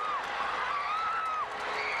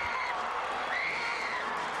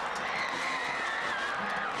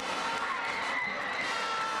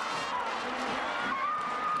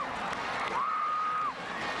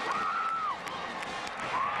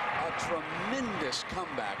 tremendous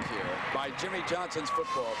comeback here by Jimmy Johnson's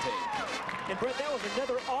football team. And Brett, that was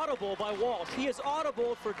another audible by Walsh. He has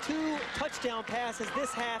audibled for 2 touchdown passes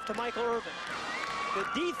this half to Michael Irvin. The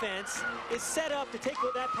defense is set up to take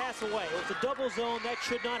that pass away. It was a double zone. That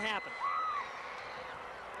should not happen.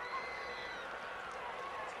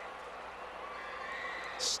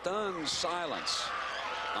 Stunned silence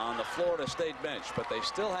on the Florida State bench, but they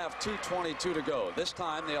still have 2:22 to go. This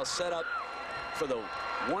time they'll set up for the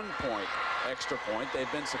 1-point extra point. They've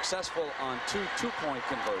been successful on 2 two-point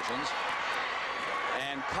conversions.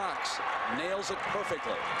 And Cox nails it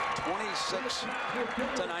perfectly,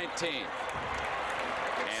 26-19.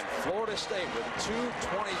 And Florida State with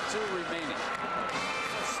 2:22 remaining.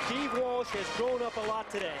 Steve Walsh has grown up a lot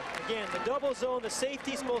today. Again, the double zone, the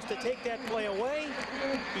safety's supposed to take that play away.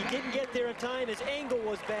 He didn't get there in time. His angle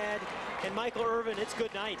was bad. And Michael Irvin, it's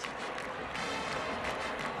good night.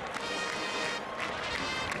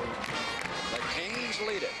 The Canes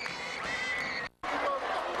lead it.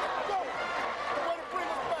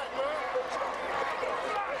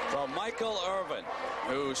 Well, Michael Irvin,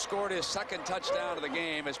 who scored his 2nd touchdown of the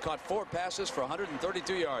game, has caught 4 passes for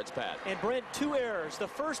 132 yards, Pat. And Brent, 2 errors. The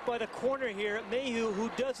first by the corner here, Mayhew, who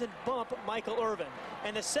doesn't bump Michael Irvin.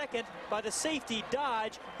 And the second by the safety,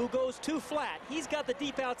 Dodge, who goes too flat. He's got the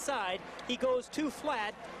deep outside. He goes too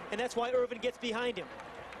flat, and that's why Irvin gets behind him.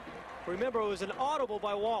 Remember, it was an audible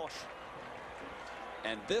by Walsh.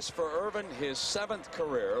 And this for Irvin, his 7th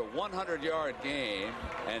career 100-yard game.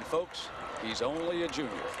 And folks, he's only a junior.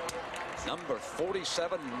 Number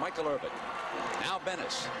 47, Michael Irvin. Now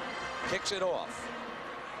Bennis kicks it off.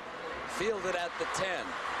 Fielded at the 10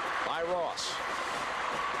 by Ross.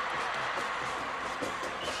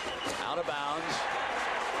 Out of bounds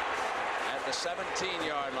at the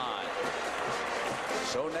 17-yard line.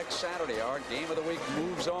 So next Saturday, our game of the week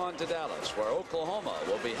moves on to Dallas, where Oklahoma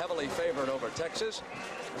will be heavily favored over Texas.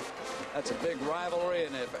 That's a big rivalry,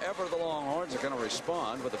 and if ever the Longhorns are going to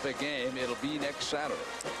respond with a big game, it'll be next Saturday.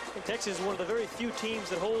 And Texas is one of the very few teams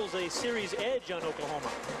that holds a series edge on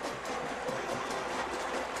Oklahoma.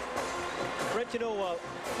 Brent, you know,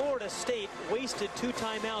 Florida State wasted 2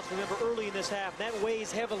 timeouts, remember, early in this half. That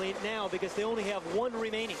weighs heavily now because they only have 1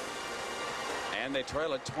 remaining. And they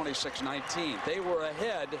trail at 26-19. They were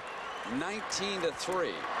ahead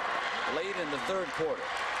 19-3 late in the 3rd quarter.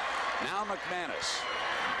 Now McManus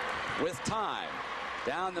with time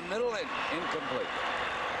down the middle and incomplete.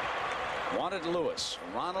 Wanted Lewis.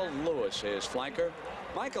 Ronald Lewis is flanker.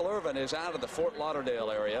 Michael Irvin is out of the Fort Lauderdale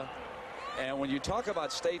area. And when you talk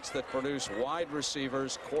about states that produce wide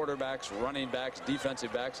receivers, quarterbacks, running backs,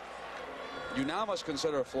 defensive backs, you now must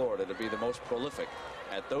consider Florida to be the most prolific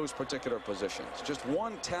at those particular positions. Just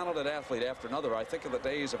one talented athlete after another. I think of the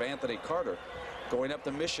days of Anthony Carter going up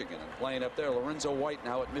to Michigan and playing up there. Lorenzo White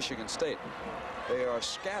now at Michigan State. They are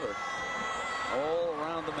scattered all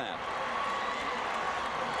around the map.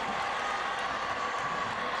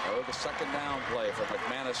 So the 2nd down play for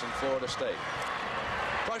McManus and Florida State.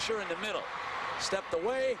 Pressure in the middle. Stepped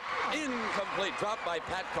away. Incomplete. Dropped by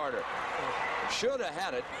Pat Carter. Should have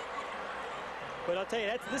had it. But I'll tell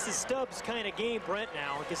you, this is Stubbs' kind of game, Brent,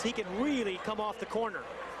 now, because he can really come off the corner.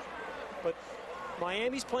 But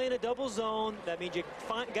Miami's playing a double zone. That means you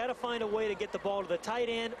got to find a way to get the ball to the tight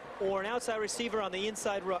end or an outside receiver on the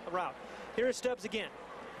inside route. Here's Stubbs again.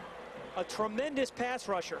 A tremendous pass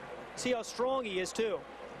rusher. See how strong he is, too.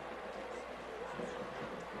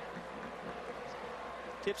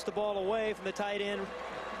 Tips the ball away from the tight end,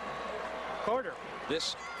 Carter.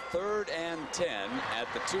 This 3rd and 10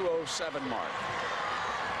 at the 2:07 mark.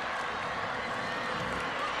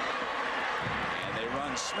 And they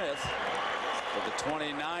run Smith to the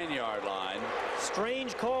 29-yard line.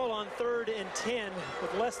 Strange call on 3rd and 10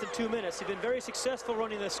 with less than 2 minutes. He's been very successful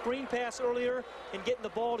running the screen pass earlier and getting the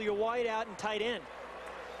ball to your wide out and tight end.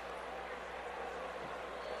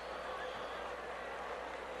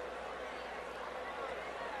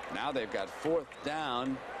 Now they've got 4th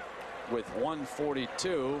down with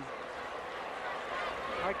 1:42.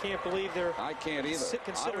 I can't believe they're. I can't either.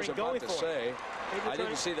 Considering I was going about to for say, I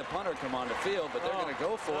didn't see the punter come on the field, but they're going to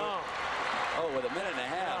go for it. Oh, with a minute and a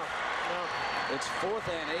half. It's 4th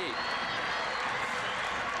and 8.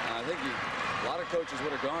 I think a lot of coaches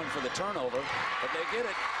would have gone for the turnover, but they get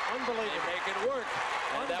it. Unbelievable. They make it work.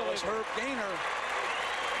 And that was Herb Gaynor.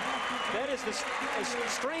 That is a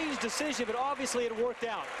strange decision, but obviously it worked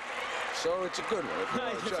out. So it's a good one.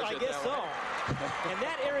 I guess so. In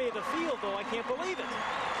that area of the field, though, I can't believe it.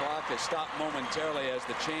 Clock is stopped momentarily as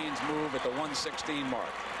the chains move at the 1:16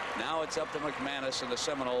 mark. Now it's up to McManus and the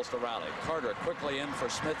Seminoles to rally. Carter quickly in for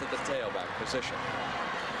Smith at the tailback position.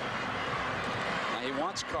 he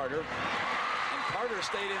wants Carter. Carter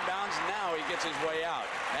stayed in bounds. Now he gets his way out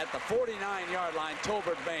at the 49-yard line.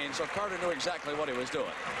 Tolbert Bain. So Carter knew exactly what he was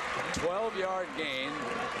doing. 12-yard gain,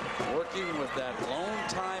 working with that lone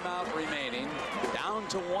timeout remaining, down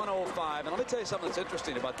to 105. And let me tell you something that's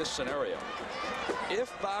interesting about this scenario.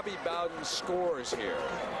 If Bobby Bowden scores here,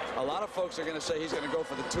 a lot of folks are going to say he's going to go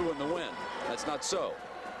for the 2 and the win. That's not so.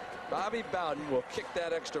 Bobby Bowden will kick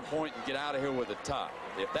that extra point and get out of here with a tie.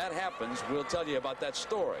 If that happens, we'll tell you about that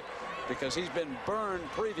story, because he's been burned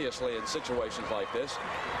previously in situations like this.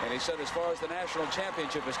 And he said, as far as the national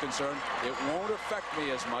championship is concerned, it won't affect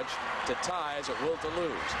me as much to tie as it will to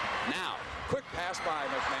lose. Now, quick pass by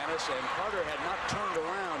McManus, and Carter had not turned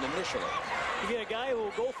around initially. You get a guy who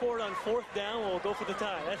will go for it on 4th down, will go for the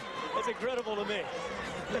tie. That's incredible to me.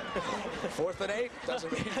 4th and 8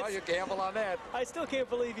 doesn't mean how you gamble on that. I still can't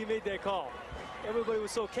believe he made that call. Everybody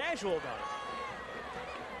was so casual about it.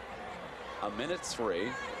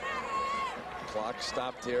 1:03. Clock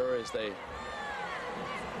stopped here as they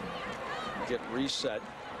get reset.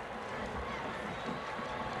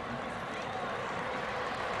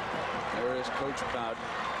 There is Coach Bowden.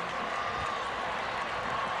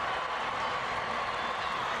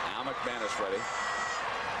 Now McManus ready.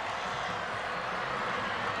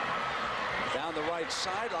 Down the right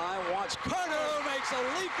sideline, wants Carter, makes a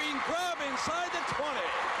leaping grab inside the 20.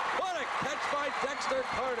 What a catch by Dexter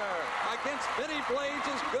Carter against Vinny Blades,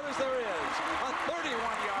 as good as there is. A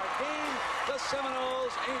 31-yard gain. The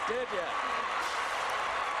Seminoles ain't dead yet.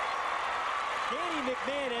 Danny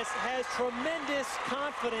McManus has tremendous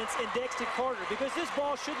confidence in Dexter Carter, because this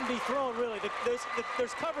ball shouldn't be thrown, really.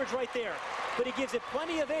 There's coverage right there, but he gives it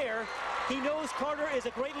plenty of air. He knows Carter is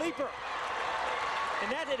a great leaper.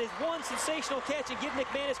 And that is one sensational catch, and give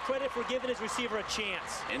McManus credit for giving his receiver a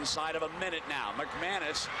chance. Inside of a minute now.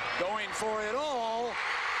 McManus going for it all.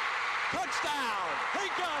 Touchdown! He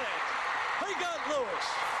got it! He got Lewis.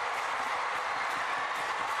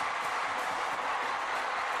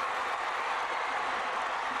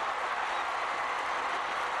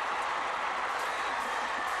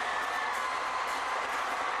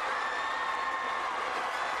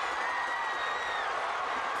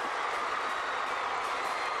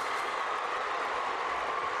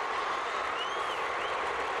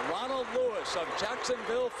 Lewis of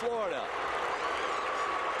Jacksonville, Florida,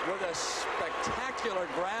 with a spectacular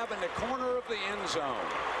grab in the corner of the end zone.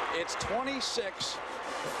 It's 26-25,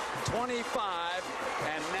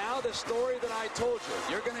 and now the story that I told you.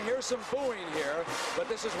 You're going to hear some booing here, but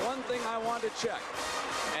this is one thing I want to check.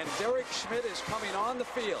 And Derek Schmidt is coming on the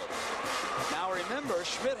field. Now remember,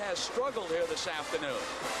 Schmidt has struggled here this afternoon.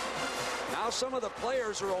 Now some of the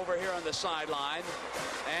players are over here on the sideline,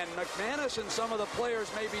 and McManus and some of the players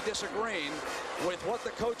may be disagreeing with what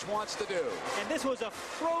the coach wants to do. And this was a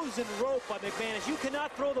frozen rope by McManus. You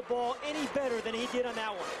cannot throw the ball any better than he did on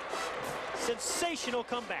that one. Sensational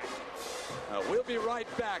comeback. We'll be right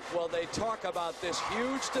back while they talk about this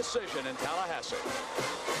huge decision in Tallahassee.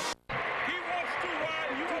 He wants too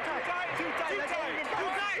wide. You want too tight. Too tight.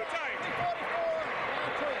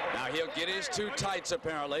 Now he'll get his 2 tights,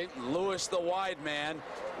 apparently. Lewis, the wide man.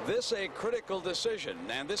 This a critical decision,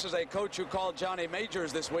 and this is a coach who called Johnny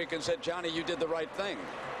Majors this week and said, Johnny, you did the right thing.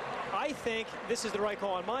 I think this is the right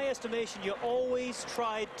call. In my estimation, you always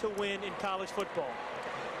tried to win in college football.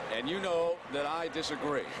 And you know that I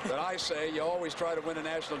disagree. That I say you always try to win a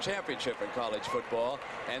national championship in college football,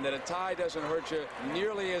 and that a tie doesn't hurt you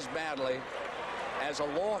nearly as badly as a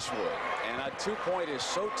loss would. And a 2-point is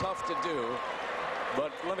so tough to do.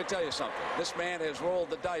 But let me tell you something. This man has rolled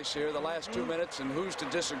the dice here the last 2 minutes, and who's to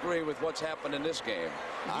disagree with what's happened in this game?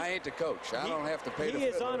 I ain't the coach. I don't have to pay the He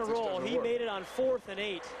is on a roll. He made it on 4th and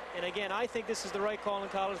 8. And again, I think this is the right call in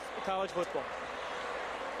college football.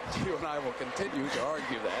 You and I will continue to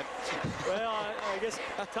argue that. Well, I guess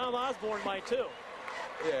Tom Osborne might too.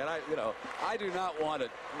 Yeah, and I do not want to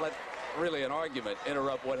let really an argument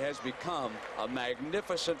interrupt what has become a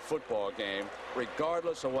magnificent football game,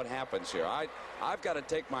 regardless of what happens here. I've got to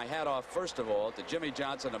take my hat off, first of all, to Jimmy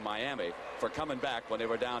Johnson of Miami for coming back when they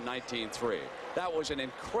were down 19-3. That was an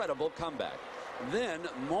incredible comeback. Then,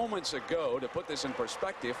 moments ago, to put this in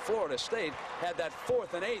perspective, Florida State had that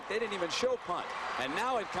 4th and 8. They didn't even show punt. And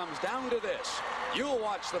now it comes down to this. You'll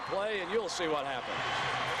watch the play and you'll see what happens.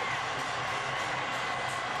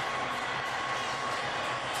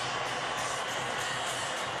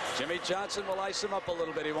 Jimmy Johnson will ice him up a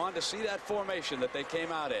little bit. He wanted to see that formation that they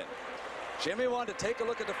came out in. Jimmy wanted to take a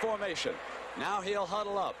look at the formation. Now he'll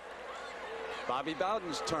huddle up. Bobby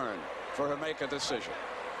Bowden's turn for her to make a decision.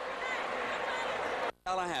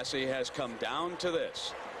 Tallahassee has come down to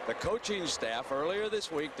this. The coaching staff earlier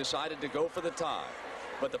this week decided to go for the tie.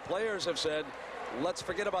 But the players have said, let's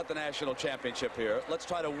forget about the national championship here. Let's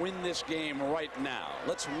try to win this game right now.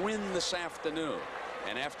 Let's win this afternoon.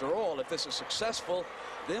 And after all, if this is successful,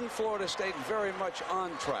 then Florida State very much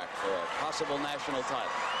on track for a possible national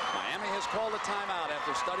title. Miami has called a timeout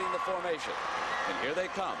after studying the formation. And here they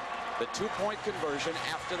come. The two-point conversion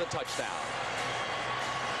after the touchdown.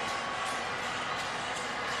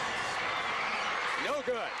 No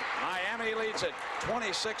good. Miami leads it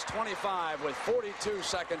 26-25 with 42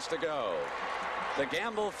 seconds to go. The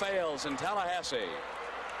gamble fails in Tallahassee.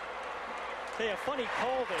 Say a funny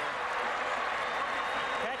call there.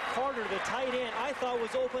 Pat Carter, the tight end, I thought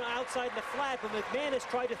was open outside in the flat, but McManus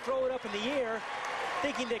tried to throw it up in the air,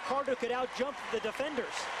 thinking that Carter could out-jump the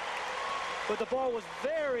defenders. But the ball was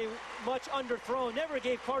very much underthrown, never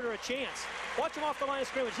gave Carter a chance. Watch him off the line of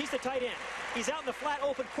scrimmage. He's the tight end. He's out in the flat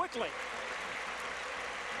open quickly.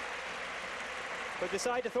 But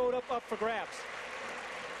decide to throw it up for grabs.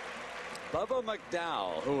 Bubba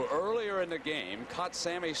McDowell, who earlier in the game caught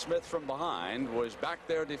Sammie Smith from behind, was back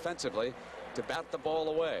there defensively to bat the ball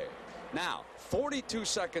away. Now, 42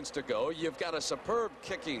 seconds to go. You've got a superb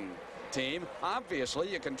kicking team.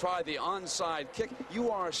 Obviously, you can try the onside kick.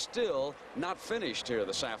 You are still not finished here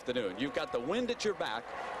this afternoon. You've got the wind at your back.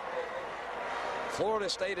 Florida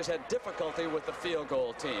State has had difficulty with the field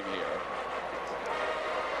goal team here.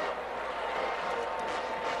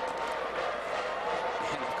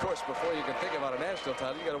 Of course, before you can think about a national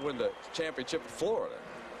title, you got to win the championship in Florida.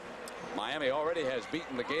 Miami already has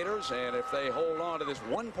beaten the Gators, and if they hold on to this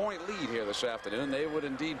one-point lead here this afternoon, they would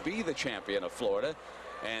indeed be the champion of Florida.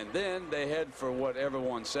 And then they head for what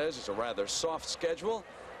everyone says is a rather soft schedule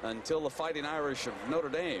until the Fighting Irish of Notre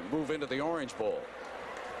Dame move into the Orange Bowl.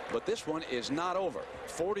 But this one is not over.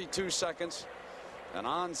 42 seconds, an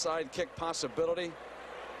onside kick possibility.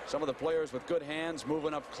 Some of the players with good hands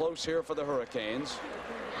moving up close here for the Hurricanes.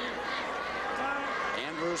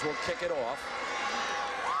 Andrews will kick it off.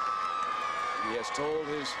 He has told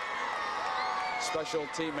his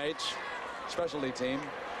specialty team,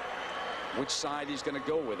 which side he's going to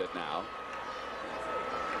go with it now.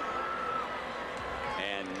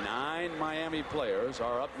 And 9 Miami players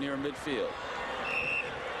are up near midfield.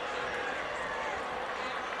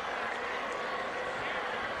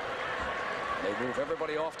 They move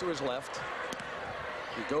everybody off to his left.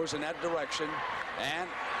 He goes in that direction, and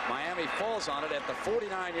Miami falls on it at the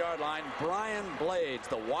 49-yard line. Brian Blades,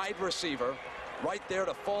 the wide receiver, right there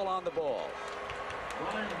to fall on the ball.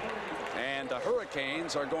 And the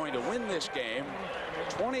Hurricanes are going to win this game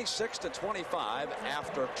 26-25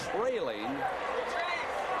 after trailing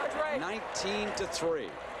 19-3.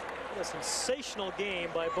 A sensational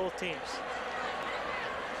game by both teams.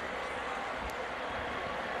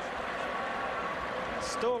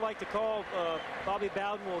 Still like to call Bobby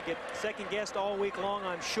Bowden will get second-guessed all week long,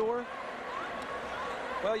 I'm sure.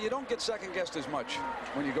 Well, you don't get second-guessed as much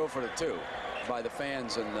when you go for the 2 by the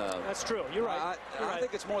fans. And that's true. You're right. I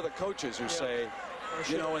think it's more the coaches who say,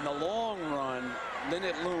 you know, in the long run, then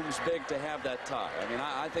it looms big to have that tie. I mean,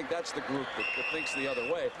 I think that's the group that thinks the other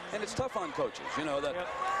way. And it's tough on coaches, you know, that,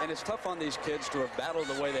 and it's tough on these kids to have battled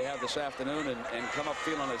the way they have this afternoon and come up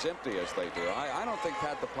feeling as empty as they do. I don't think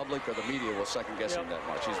Pat, the public, or the media will second-guess him that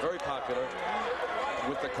much. He's very popular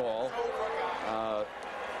with the call.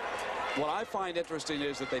 What I find interesting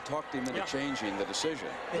is that they talked him into changing the decision.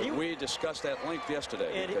 We discussed at length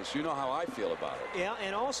yesterday, because you know how I feel about it. Yeah,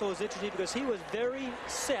 and also it's interesting because he was very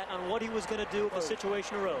set on what he was going to do if the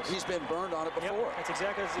situation arose. He's been burned on it before. Yep, that's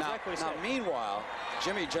exactly what he said. Now, meanwhile,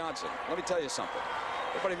 Jimmy Johnson, let me tell you something.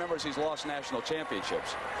 Everybody remembers he's lost national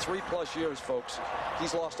championships. 3+ years, folks.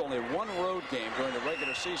 He's lost only 1 road game during the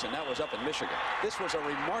regular season. That was up in Michigan. This was a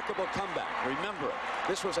remarkable comeback. Remember it.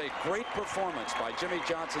 This was a great performance by Jimmy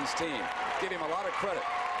Johnson's team. Give him a lot of credit.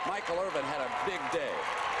 Michael Irvin had a big day.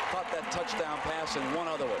 Caught that touchdown pass and one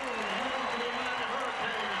other one.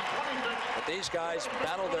 But these guys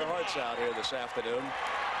battled their hearts out here this afternoon.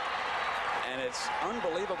 And it's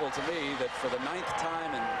unbelievable to me that for the 9th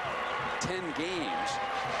time in 10 games,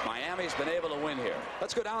 Miami's been able to win here.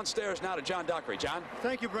 Let's go downstairs now to John Dockery. John?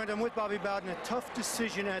 Thank you, Brent. I'm with Bobby Bowden. A tough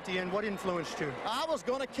decision at the end. What influenced you? I was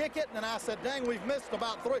going to kick it, and I said, dang, we've missed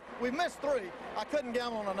about 3. We've missed 3. I couldn't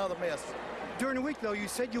gamble on another miss. During the week, though, you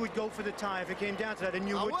said you would go for the tie if it came down to that, and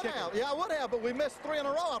you would kick it. Yeah, I would have, but we missed 3 in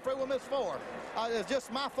a row. I'm afraid we'll miss 4. It's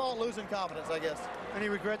just my fault losing confidence, I guess. Any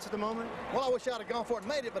regrets at the moment? Well, I wish I'd have gone for it and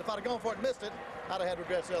made it, but if I'd have gone for it and missed it, I'd have had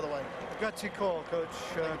regrets the other way. Gutsy call, Coach.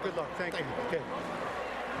 Good luck. Thank you. Okay.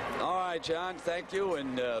 All right, John, thank you.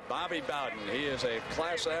 And Bobby Bowden, he is a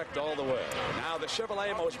class act all the way. Now, the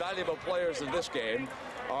Chevrolet most valuable players in this game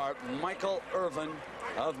are Michael Irvin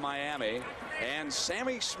of Miami and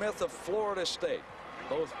Sammie Smith of Florida State.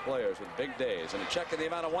 Both players with big days. And a check in the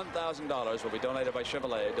amount of $1,000 will be donated by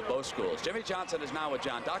Chevrolet to both schools. Jimmy Johnson is now with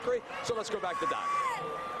John Dockery, so let's go back to Doc.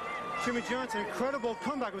 Jimmy Johnson, incredible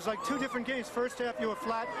comeback. It was like two different games. First half, you were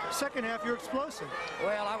flat. Second half, you were explosive.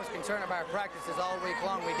 Well, I was concerned about practices all week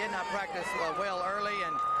long. We did not practice well early,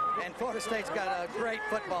 and Florida State's got a great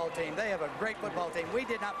football team. They have a great football team. We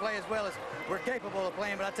did not play as well as we're capable of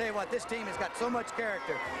playing, but I tell you what, this team has got so much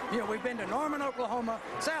character. You know, we've been to Norman, Oklahoma,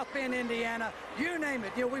 South Bend, Indiana, you name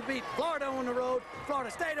it. You know, we beat Florida on the road,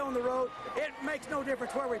 Florida State on the road. It makes no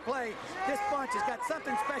difference where we play. This bunch has got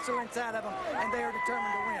something special inside of them, and they are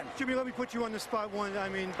determined to win. Jimmy, let me put you on the spot one. I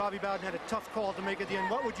mean, Bobby Bowden had a tough call to make at the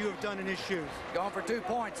end. What would you have done in his shoes? Going for 2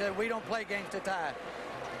 points. We don't play games to tie.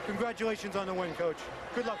 Congratulations on the win, Coach.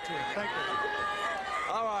 Good luck to you. Thank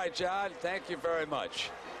you. All right, John, thank you very much.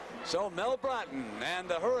 So Mel Bratton and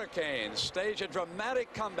the Hurricanes stage a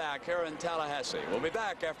dramatic comeback here in Tallahassee. We'll be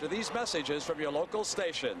back after these messages from your local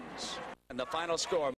stations. And the final score.